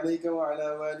نعمتي عليك وعلى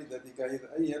والدتك إذ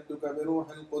أيدتك بروح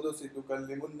القدس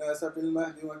تكلم الناس في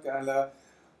المهد وكهلا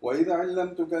وإذ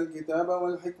علمتك الكتاب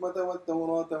والحكمة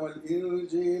والتوراة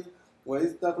والإنجيل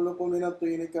وإذ تخلق من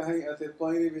الطين كهيئة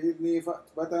الطير بإذني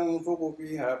فتنفخ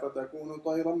فيها فتكون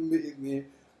طيرا بإذني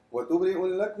وتبرئ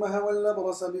الأكمه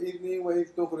والأبرص بإذني وإذ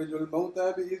تخرج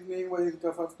الموتى بإذني وإذ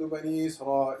كففت بني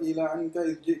إسرائيل عنك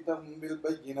إذ جئتهم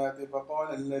بالبينات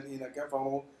فقال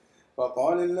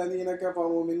الذين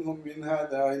كفروا منهم إن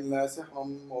هذا إلا سحر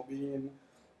مبين.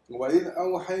 وإذ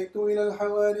أوحيت إلى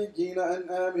الحواريين أن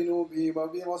آمنوا بي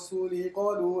وبرسولي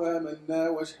قالوا آمنا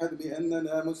واشهد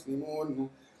بأننا مسلمون.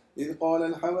 إذ قال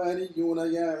الحواريون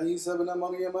يا عيسى ابن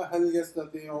مريم هل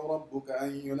يستطيع ربك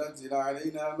أن ينزل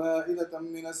علينا مائدة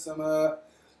من السماء؟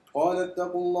 قال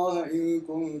اتقوا الله إن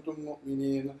كنتم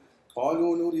مؤمنين.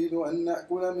 قالوا نريد أن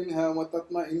نأكل منها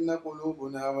وتطمئن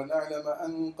قلوبنا ونعلم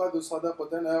أن قد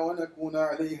صدقتنا ونكون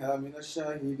عليها من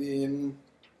الشاهدين.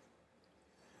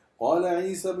 قال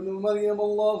عيسى ابن مريم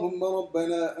اللهم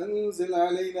ربنا أنزل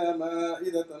علينا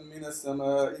مائدة من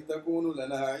السماء تكون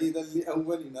لنا عيدا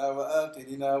لأولنا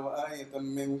وآخرنا وآية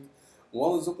منك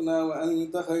وارزقنا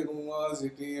وأنت خير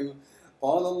الرازقين.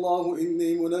 قال الله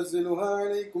إني منزلها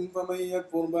عليكم فمن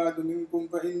يكفر بعد منكم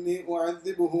فإني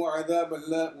أعذبه عذابا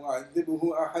لا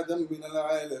أعذبه أحدا من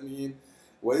العالمين.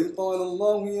 وإذ قال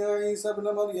الله يا عيسى ابن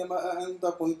مريم أأنت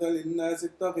قلت للناس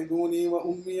اتخذوني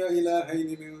وأمي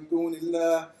إلهين من دون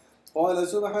الله؟ قال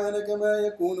سبحانك ما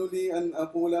يكون لي أن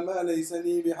أقول ما ليس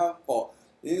لي بحق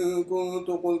إن كنت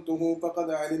قلته فقد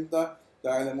علمته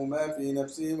تعلم ما في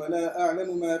نفسي ولا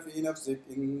أعلم ما في نفسك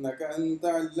إنك أنت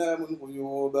علام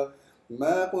الغيوب.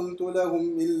 ما قلت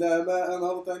لهم إلا ما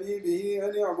أمرتني به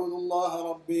أن اعبدوا الله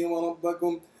ربي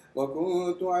وربكم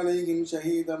وكنت عليهم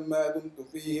شهيدا ما دمت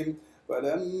فيهم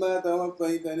فلما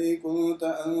توفيتني كنت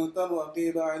أنت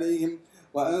الرقيب عليهم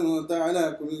وأنت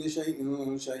على كل شيء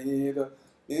شهيد.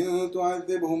 إن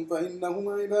تعذبهم فإنهم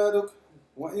عبادك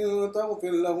وإن تغفر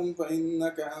لهم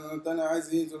فإنك أنت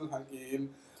العزيز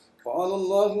الحكيم. قال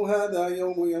الله هذا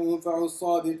يوم ينفع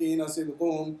الصادقين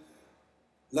صدقهم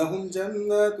لهم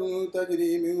جنات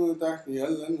تجري من تحتها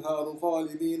الأنهار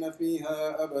خالدين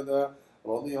فيها أبدا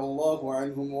رضي الله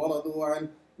عنهم ورضوا عنه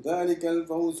ذلك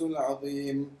الفوز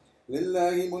العظيم.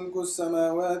 لله ملك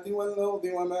السماوات والأرض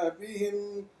وما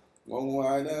فيهم وهو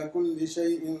على كل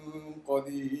شيء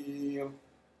قدير.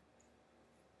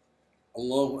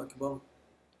 الله أكبر.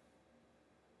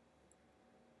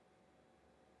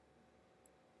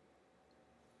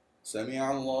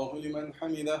 سمع الله لمن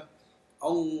حمده.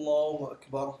 الله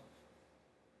أكبر.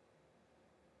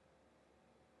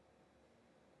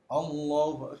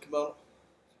 الله أكبر.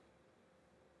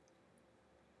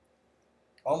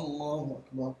 الله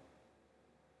أكبر.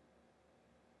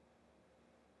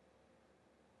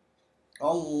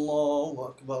 الله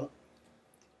أكبر.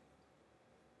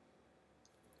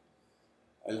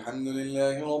 الحمد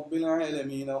لله رب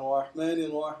العالمين الرحمن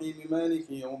الرحيم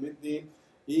مالك يوم الدين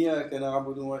إياك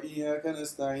نعبد وإياك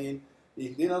نستعين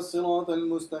اهدنا الصراط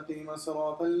المستقيم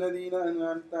صراط الذين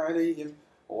أنعمت عليهم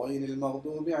غير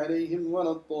المغضوب عليهم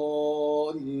ولا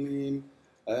الضالين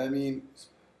آمين.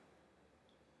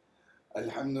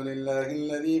 الحمد لله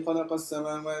الذي خلق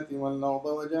السماوات والأرض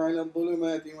وجعل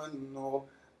الظلمات والنور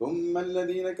ثم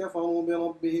الذين كفروا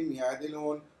بربهم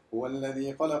يعدلون. هو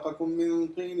الذي خلقكم من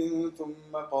طين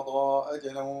ثم قضى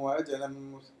أجلا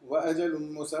وأجل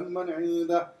مسمى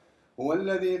عنده. هو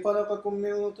الذي خلقكم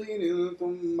من طين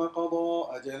ثم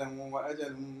قضى أجلا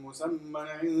وأجل مسمى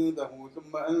عنده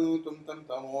ثم أنتم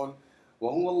تمترون.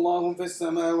 وهو الله في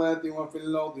السماوات وفي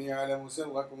الأرض يعلم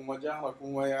سركم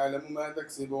وجهركم ويعلم ما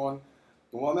تكسبون.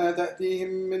 وما تأتيهم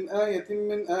من آية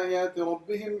من آيات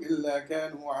ربهم إلا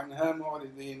كانوا عنها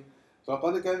معرضين.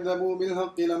 فقد كذبوا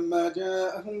بالحق لما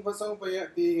جاءهم فسوف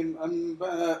يأتيهم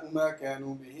أنباء ما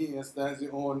كانوا به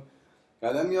يستهزئون.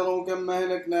 ألم يروا كم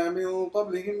أهلكنا من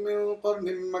قبلهم من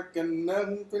قرن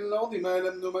مكناهم في الأرض ما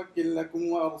لم نمكن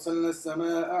لكم وأرسلنا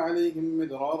السماء عليهم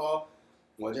مدرارا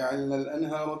وجعلنا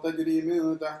الأنهار تجري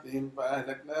من تحتهم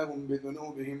فأهلكناهم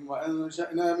بذنوبهم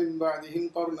وأنشأنا من بعدهم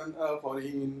قرنا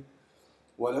آخرين.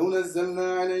 ولو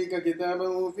نزلنا عليك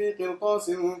كتابا في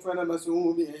قرطاس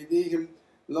فلمسوه بأيديهم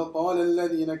لقال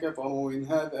الذين كفروا إن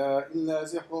هذا إلا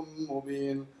سحر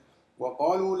مبين.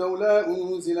 وقالوا لولا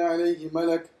أنزل عليه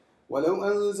ملك ولو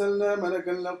أنزلنا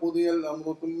ملكا لقضي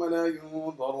الأمر ثم لا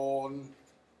ينظرون.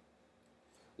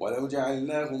 ولو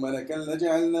جعلناه ملكا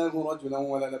لجعلناه رجلا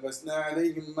وللبسنا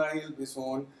عليهم ما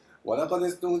يلبسون. ولقد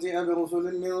استهزئ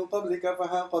برسل من قبلك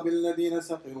فحاق بالذين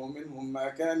سخروا منهم ما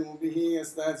كانوا به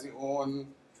يستهزئون.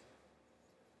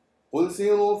 قل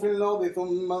سيروا في الأرض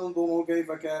ثم انظروا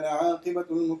كيف كان عاقبة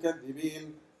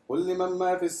المكذبين. قل لمن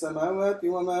ما في السماوات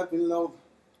وما في الأرض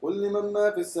قل لمن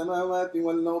ما في السماوات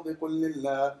والأرض قل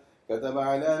لله كتب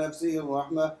على نفسه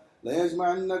الرحمة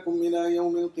ليجمعنكم إلى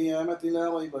يوم القيامة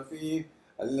لا ريب فيه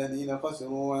الذين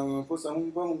خسروا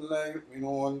أنفسهم فهم لا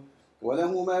يؤمنون.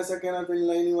 وله ما سكن في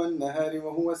الليل والنهار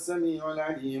وهو السميع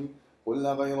العليم. قل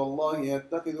غير الله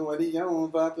يتخذ وليا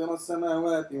فاطر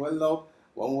السماوات والأرض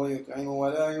وهو يطعم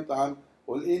ولا يطعم.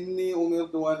 قل إني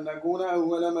أمرت أن أكون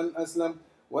أول من أسلم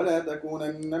ولا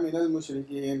تكونن من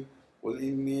المشركين. قل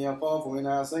إني أخاف إن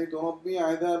عصيت ربي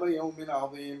عذاب يوم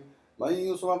عظيم. من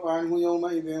يصرف عنه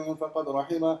يومئذ فقد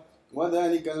رحمه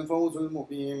وذلك الفوز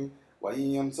المبين. وإن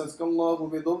يمسسك الله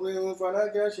بضر فلا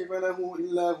كاشف له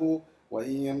إلا هو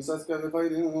وإن يمسسك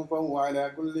بخير فهو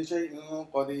على كل شيء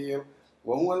قدير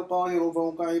وهو القاهر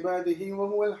فوق عباده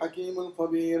وهو الحكيم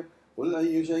الخبير. قل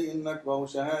أي شيء أكبر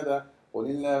شهادة قل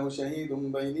الله شهيد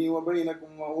بيني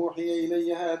وبينكم وأوحي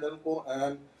إلي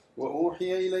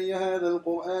هذا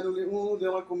القرآن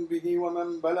لأنذركم به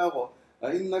ومن بلغ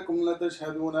أئنكم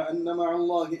لتشهدون أن مع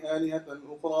الله آلهة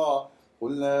أخرى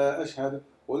قل لا أشهد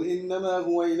قل إنما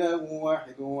هو إله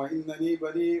واحد وإنني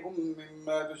بريء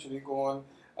مما تشركون.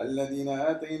 الذين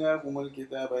آتيناهم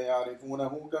الكتاب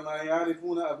يعرفونه كما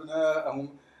يعرفون أبناءهم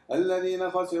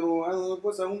الذين خسروا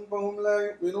أنفسهم فهم لا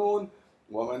يؤمنون.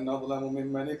 ومن أظلم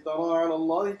ممن افترى على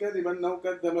الله كذبا أو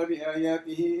كذب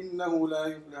بآياته إنه لا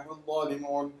يفلح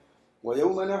الظالمون.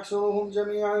 ويوم نحشرهم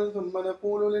جميعا ثم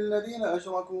نقول للذين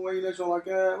أشركوا أين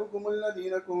شركاؤكم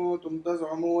الذين كنتم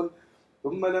تزعمون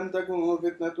ثم لم تكن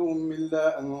فتنتهم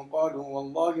إلا أن قالوا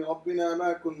والله ربنا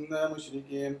ما كنا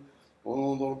مشركين.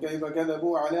 انظر كيف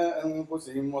كذبوا على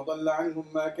أنفسهم وضل عنهم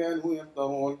ما كانوا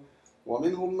يفترون.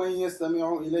 ومنهم من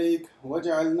يستمع إليك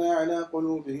وجعلنا على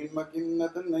قلوبهم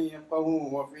مكنة أن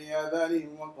يفقهوا وفي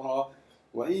آذانهم وقرا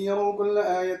وإن يروا كل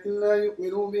آية لا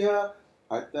يؤمنوا بها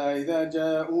حتى إذا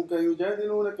جاءوك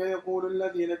يجادلونك يقول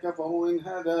الذين كفروا إن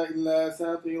هذا إلا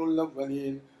أساطير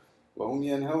الأولين وهم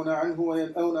ينهون عنه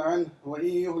وينأون عنه وإن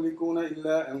يهلكون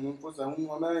إلا أنفسهم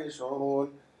وما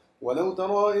يشعرون. ولو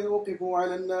ترى إذ وقفوا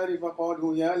على النار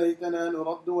فقالوا يا ليتنا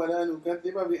نرد ولا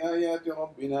نكذب بآيات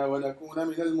ربنا ونكون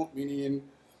من المؤمنين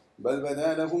بل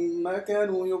بدا لهم ما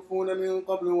كانوا يخفون من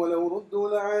قبل ولو ردوا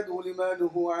لعادوا لما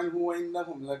نهوا عنه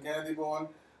وإنهم لكاذبون.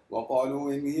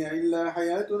 وقالوا إن هي إلا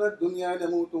حياتنا الدنيا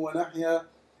نموت ونحيا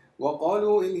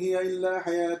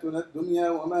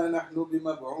وما نحن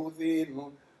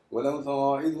بمبعوثين. ولو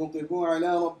ترى إذ وقفوا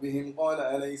على ربهم قال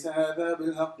أليس هذا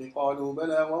بالحق قالوا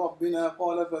بلى وربنا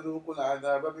قال فذوقوا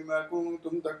العذاب بما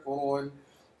كنتم تكفرون.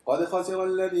 قد خسر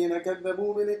الذين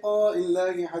كذبوا بلقاء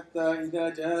الله حتى إذا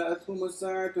جاءتهم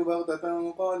الساعة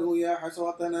بغتة قالوا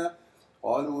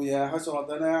يا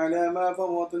حسرتنا على ما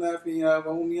فرطنا فيها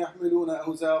وهم يحملون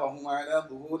أوزارهم على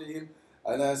ظهورهم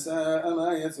ألا ساء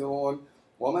ما يزرون.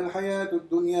 وما الحياة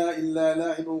الدنيا إلا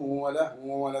لعب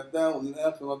ولهو وللدار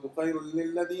الآخرة خير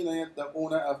للذين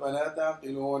يتقون أفلا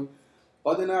تعقلون.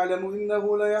 قد نعلم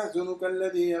إنه ليحزنك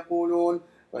الذي يقولون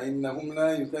فإنهم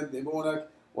لا يكذبونك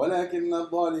ولكن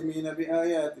الظالمين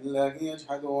بآيات الله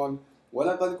يجحدون.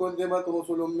 ولقد كذبت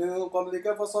رسل من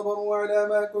قبلك فصبروا على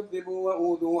ما كذبوا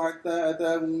وأوذوا حتى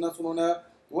أتاهم نصرنا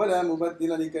ولا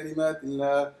مبدل لكلمات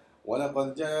الله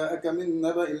ولقد جاءك من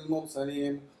نبأ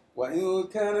المرسلين. وإن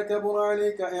كان كبر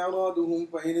عليك إعراضهم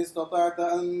فإن استطعت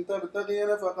أن تبتغي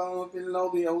نفقا في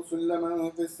الأرض أو سلما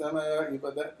في السماء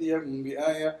فتأتيهم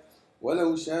بآية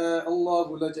ولو شاء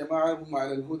الله لجمعهم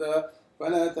على الهدى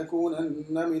فلا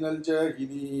تكونن من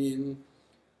الجاهلين.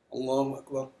 الله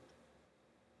أكبر.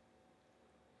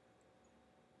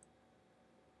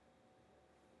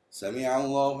 سمع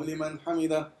الله لمن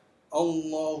حمده.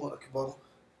 الله أكبر.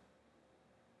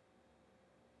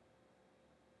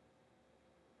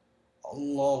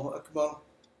 الله أكبر.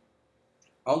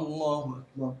 الله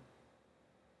أكبر.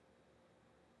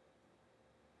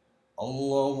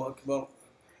 الله أكبر.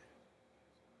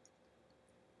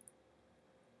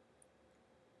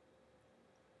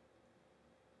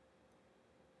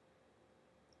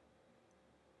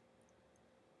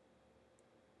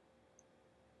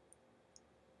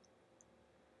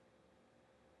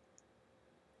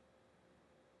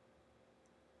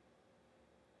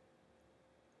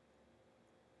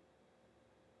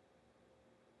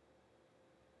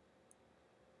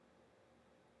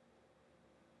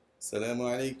 السلام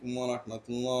عليكم ورحمة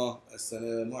الله.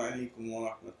 السلام عليكم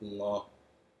ورحمة الله.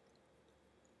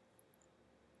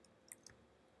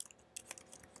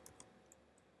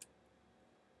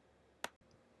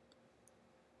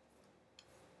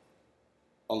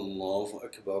 الله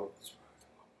أكبر.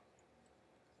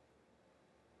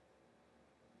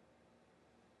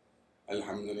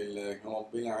 الحمد لله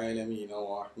رب العالمين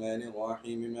الرحمن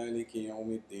الرحيم مالك يوم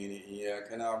الدين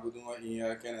إياك نعبد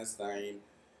وإياك نستعين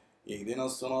اهدنا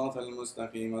الصراط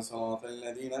المستقيم صراط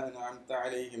الذين أنعمت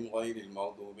عليهم غير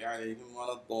المغضوب عليهم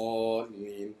ولا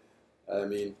الضالين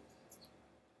آمين.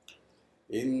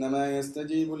 إنما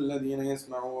يستجيب الذين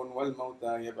يسمعون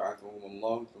والموتى يبعثهم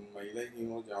الله ثم إليه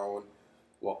يرجعون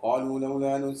وقالوا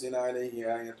لولا نزل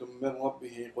عليه آية من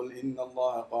ربه قل إن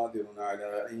الله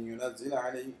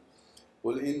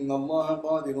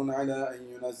قادر على أن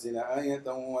ينزل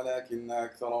آية ولكن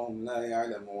أكثرهم لا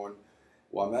يعلمون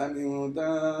وما من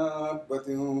دابة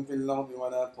في الأرض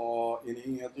ولا طائر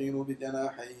يطير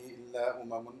بجناحيه إلا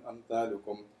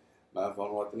أمثالكم ما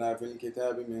فرطنا في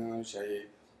الكتاب من شيء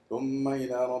ثم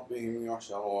إلى ربهم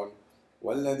يحشرون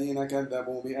والذين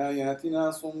كذبوا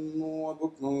بآياتنا صم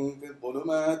وبكم في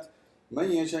الظلمات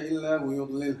من يشاء الله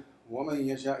يضلله ومن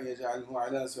يشاء يجعله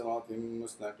على صراط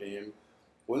مستقيم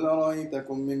قل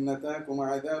أرأيتكم من أتاكم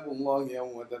عذاب الله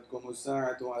أو أتتكم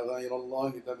الساعة أغير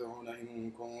الله تدعون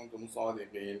إن كنتم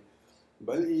صادقين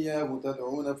بل إياه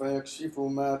تدعون فيكشف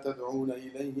ما تدعون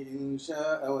إليه إن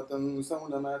شاء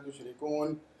وتنسون ما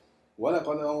تشركون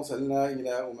ولقد أرسلنا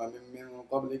إلى من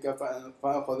قبلك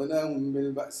فأخذناهم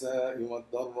بالبأساء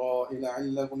والضراء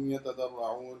لعلهم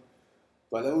يتضرعون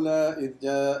فلولا إذ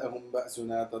جاءهم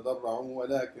بأسنا تضرعوا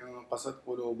ولكن قست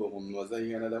قلوبهم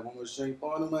وزين لهم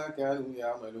الشيطان ما كانوا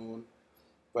يعملون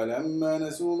فلما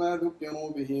نسوا ما ذكروا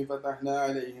به فتحنا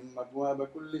عليهم أبواب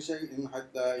كل شيء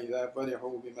حتى إذا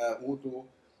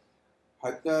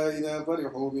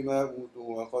فرحوا بما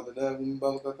أوتوا أخذناهم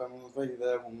بغتة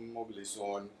فإذا هم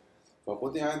مبلسون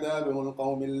فقطع دابر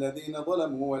القوم الذين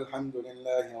ظلموا والحمد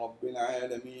لله رب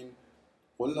العالمين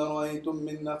قل أرأيتم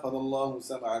من أخذ الله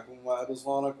سمعكم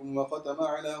وأبصاركم وختم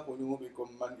على قلوبكم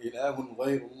من إله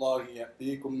غير الله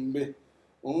يأتيكم به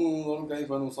انظر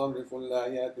كيف نصرف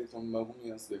الآيات ثم هم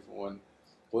يصرفون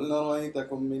قل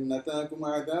أرأيتكم من أتاكم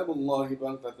عذاب الله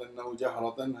بغتة أو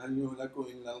جهرة هل يهلك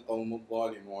إلا القوم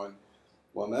الظالمون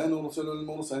وما نرسل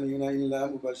المرسلين إلا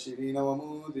مبشرين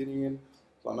ومنذرين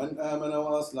فمن آمن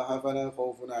وأصلح فلا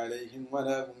خوف عليهم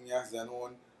ولا هم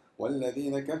يحزنون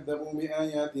والذين كذبوا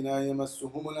بآياتنا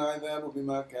يمسهم العذاب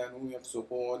بما كانوا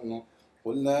يفسقون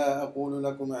قل لا أقول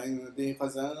لكم عندي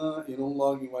خزائن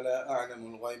الله ولا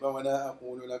أعلم الغيب ولا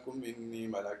أقول لكم إني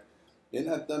ملك إن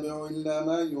أتبع إلا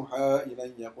ما يوحى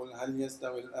إلي قل هل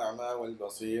يستوي الأعمى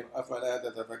والبصير أفلا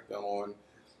تتفكرون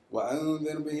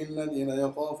وأنذر به الذين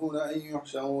يخافون أن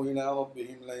يحشروا إلى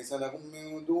ربهم ليس لهم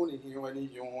من دونه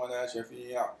ولي ولا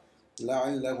شفيع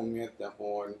لعلهم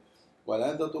يتقون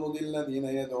ولا تطرد الذين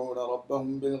يدعون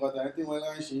ربهم بالغداة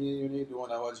والعشي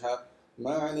يريدون وجهه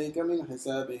ما عليك من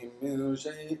حسابهم من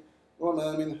شيء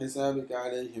وما من حسابك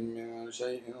عليهم من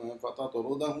شيء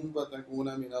فتطردهم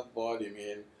فتكون من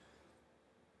الظالمين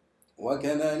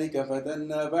وكذلك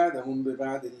فتنا بعدهم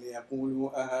ببعد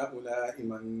ليقولوا أهؤلاء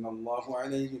من الله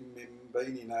عليهم من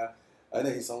بيننا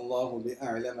أليس الله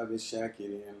بأعلم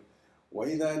بالشاكرين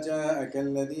وإذا جاءك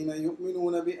الذين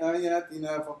يؤمنون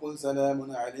بآياتنا فقل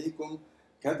سلام عليكم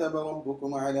كتب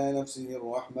ربكم على نفسه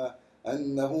الرحمة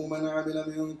أنه من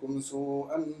عمل منكم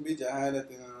سوءا بجهالة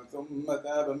ثم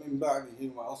تاب من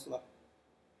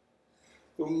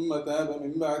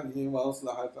بعده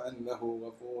وأصلح فأنه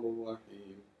غفور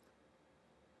رحيم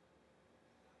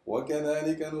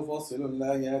وكذلك نفصل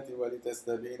الآيات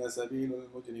ولتستبين سبيل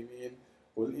المجرمين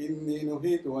قل إني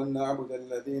نهيت أن أعبد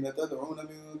الذين تدعون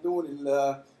من دون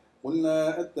الله قل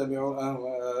لا أتبع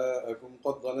أهواءكم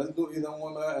قد ضللت إذا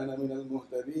وما أنا من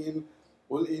المهتدين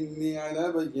قل إني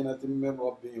على بينة من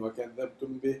ربي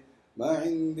وكذبتم به ما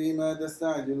عندي ما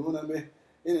تستعجلون به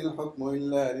إن الحكم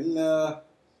إلا لله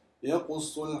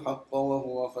يقص الحق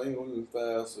وهو خير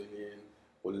الفاصلين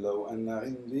قل لو أن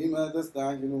عندي ما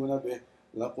تستعجلون به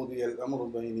لقضي الأمر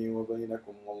بيني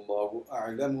وبينكم والله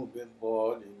أعلم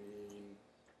بالظالمين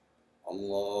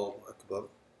الله أكبر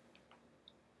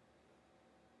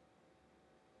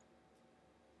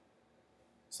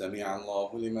سمع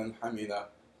الله لمن حمده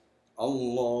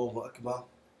الله أكبر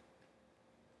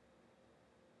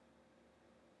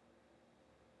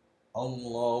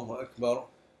الله أكبر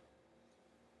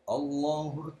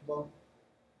الله أكبر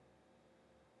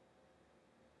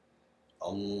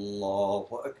الله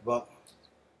أكبر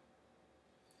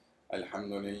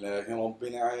الحمد لله رب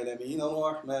العالمين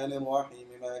الرحمن الرحيم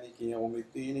مالك يوم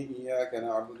الدين إياك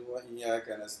نعبد وإياك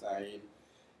نستعين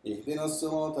اهدنا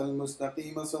الصراط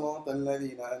المستقيم صراط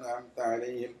الذين أنعمت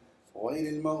عليهم غير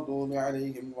المغضوب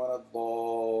عليهم ولا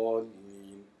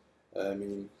الضالين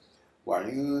آمين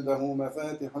وعنده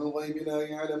مفاتح الغيب لا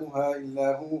يعلمها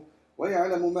إلا هو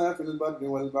ويعلم ما في البر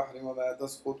والبحر وما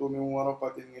تسقط من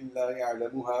ورقة إلا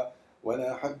يعلمها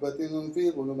ولا حبة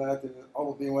في ظلمات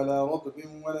الأرض ولا رطب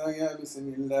ولا يابس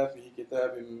إلا في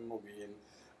كتاب مبين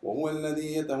وهو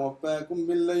الذي يتوفاكم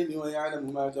بالليل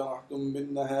ويعلم ما جرحتم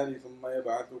بالنهار ثم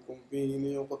يبعثكم فيه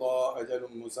ليقضى أجل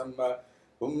مسمى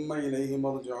ثم إليه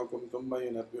مرجعكم ثم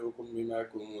ينبئكم بما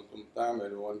كنتم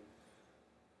تعملون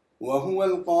وهو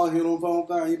القاهر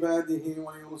فوق عباده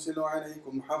ويرسل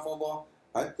عليكم حفظا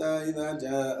حتى إذا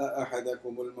جاء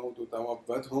أحدكم الموت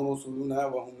توفته رسلنا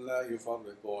وهم لا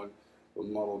يفرطون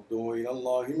ثم ردوا إلى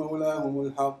الله مولاهم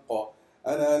الحق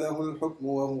ألا له الحكم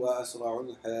وهو أسرع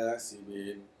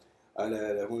الحاسبين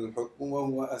ألا له الحكم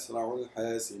وهو أسرع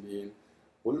الحاسبين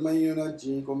قل من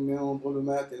ينجيكم من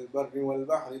ظلمات البر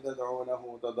والبحر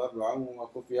تدعونه تضرعا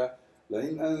وخفيا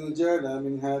لئن أنجانا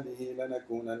من هذه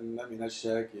لنكونن من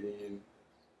الشاكرين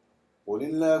قل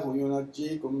الله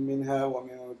ينجيكم منها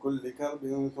ومن كل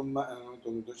كرب ثم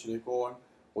أنتم تشركون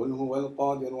قل هو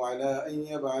القادر على أن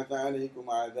يبعث عليكم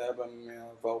عذابا من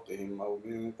فوقهم أو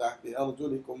من تحت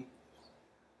أرجلكم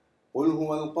قل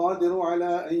هو القادر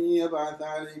على أن يبعث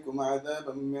عليكم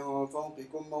عذابا من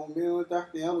فوقكم أو من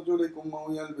تحت أرجلكم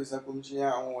أو يلبسكم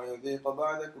شيعا ويذيق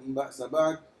بعدكم بأس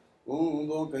بعد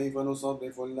انظر كيف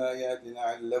نصرف الآيات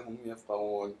لعلهم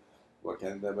يفقهون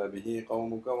وكذب به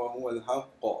قومك وهو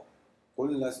الحق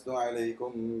قل لست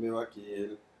عليكم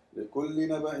بوكيل لكل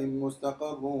نبأ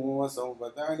مستقر وسوف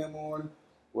تعلمون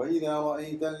وإذا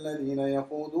رأيت الذين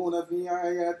يخوضون في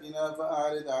آياتنا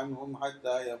فأعرض عنهم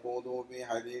حتى يخوضوا في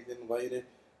حديث غيره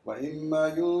وإما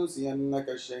ينسينك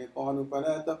الشيطان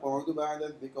فلا تقعد بعد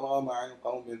الذكرى مع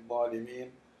القوم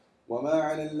الظالمين وما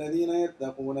على الذين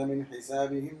يتقون من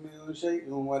حسابهم من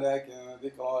شيء ولكن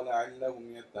ذكرى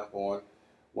لعلهم يتقون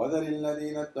وذر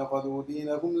الذين اتخذوا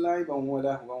دينهم لعبا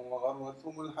ولهوا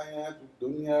وغرتهم الحياة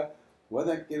الدنيا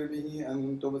وذكر به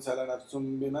أن تبسل نفس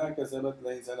بما كسبت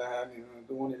ليس لها من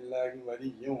دون الله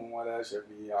ولي ولا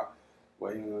شفيع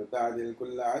وإن تعدل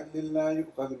كل عدل لا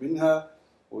يؤخذ منها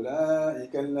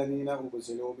أولئك الذين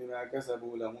أبسلوا بما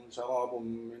كسبوا لهم شراب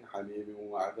من حميم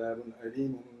وعذاب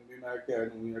أليم بما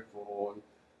كانوا يكفرون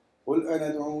قل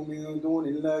أندعو من دون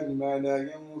الله ما لا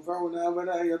ينفعنا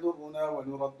ولا يضرنا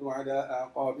ونرد على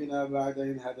أعقابنا بعد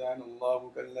إذ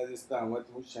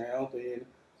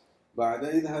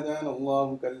هدانا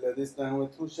الله كالذي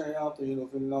استهوته الشياطين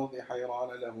في الأرض حيران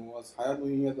له أصحاب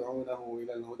يدعونه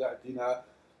إلى الهدى ائتنا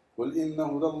قل إن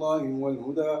هدى الله هو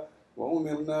الهدى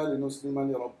وأمرنا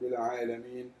لنسلم لرب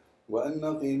العالمين وأن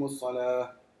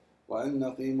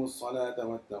نقيموا الصلاة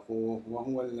واتقوه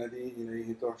وهو الذي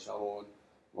إليه تحشرون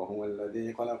وهو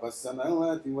الذي خلق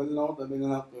السماوات والأرض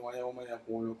بالحق ويوم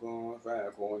يقول كن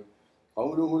فيكون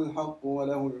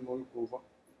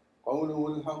قوله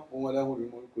الحق وله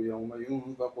الملك يوم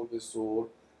ينفق في الصور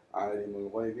عالم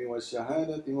الغيب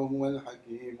والشهادة وهو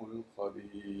الحكيم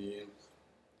الخبير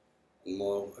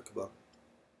الله أكبر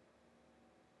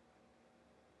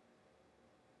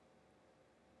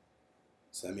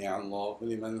سمع الله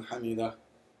لمن حمده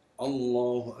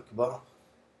الله أكبر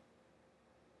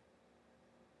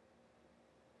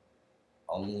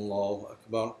الله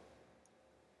أكبر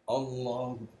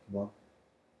الله أكبر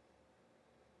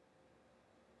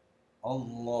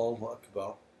الله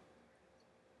أكبر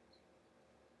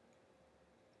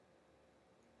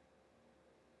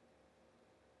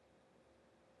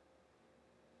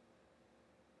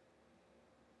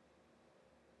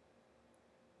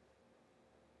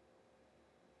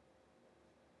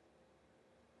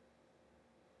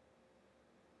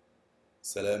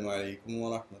السلام عليكم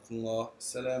ورحمة الله.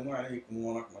 السلام عليكم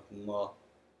ورحمة الله.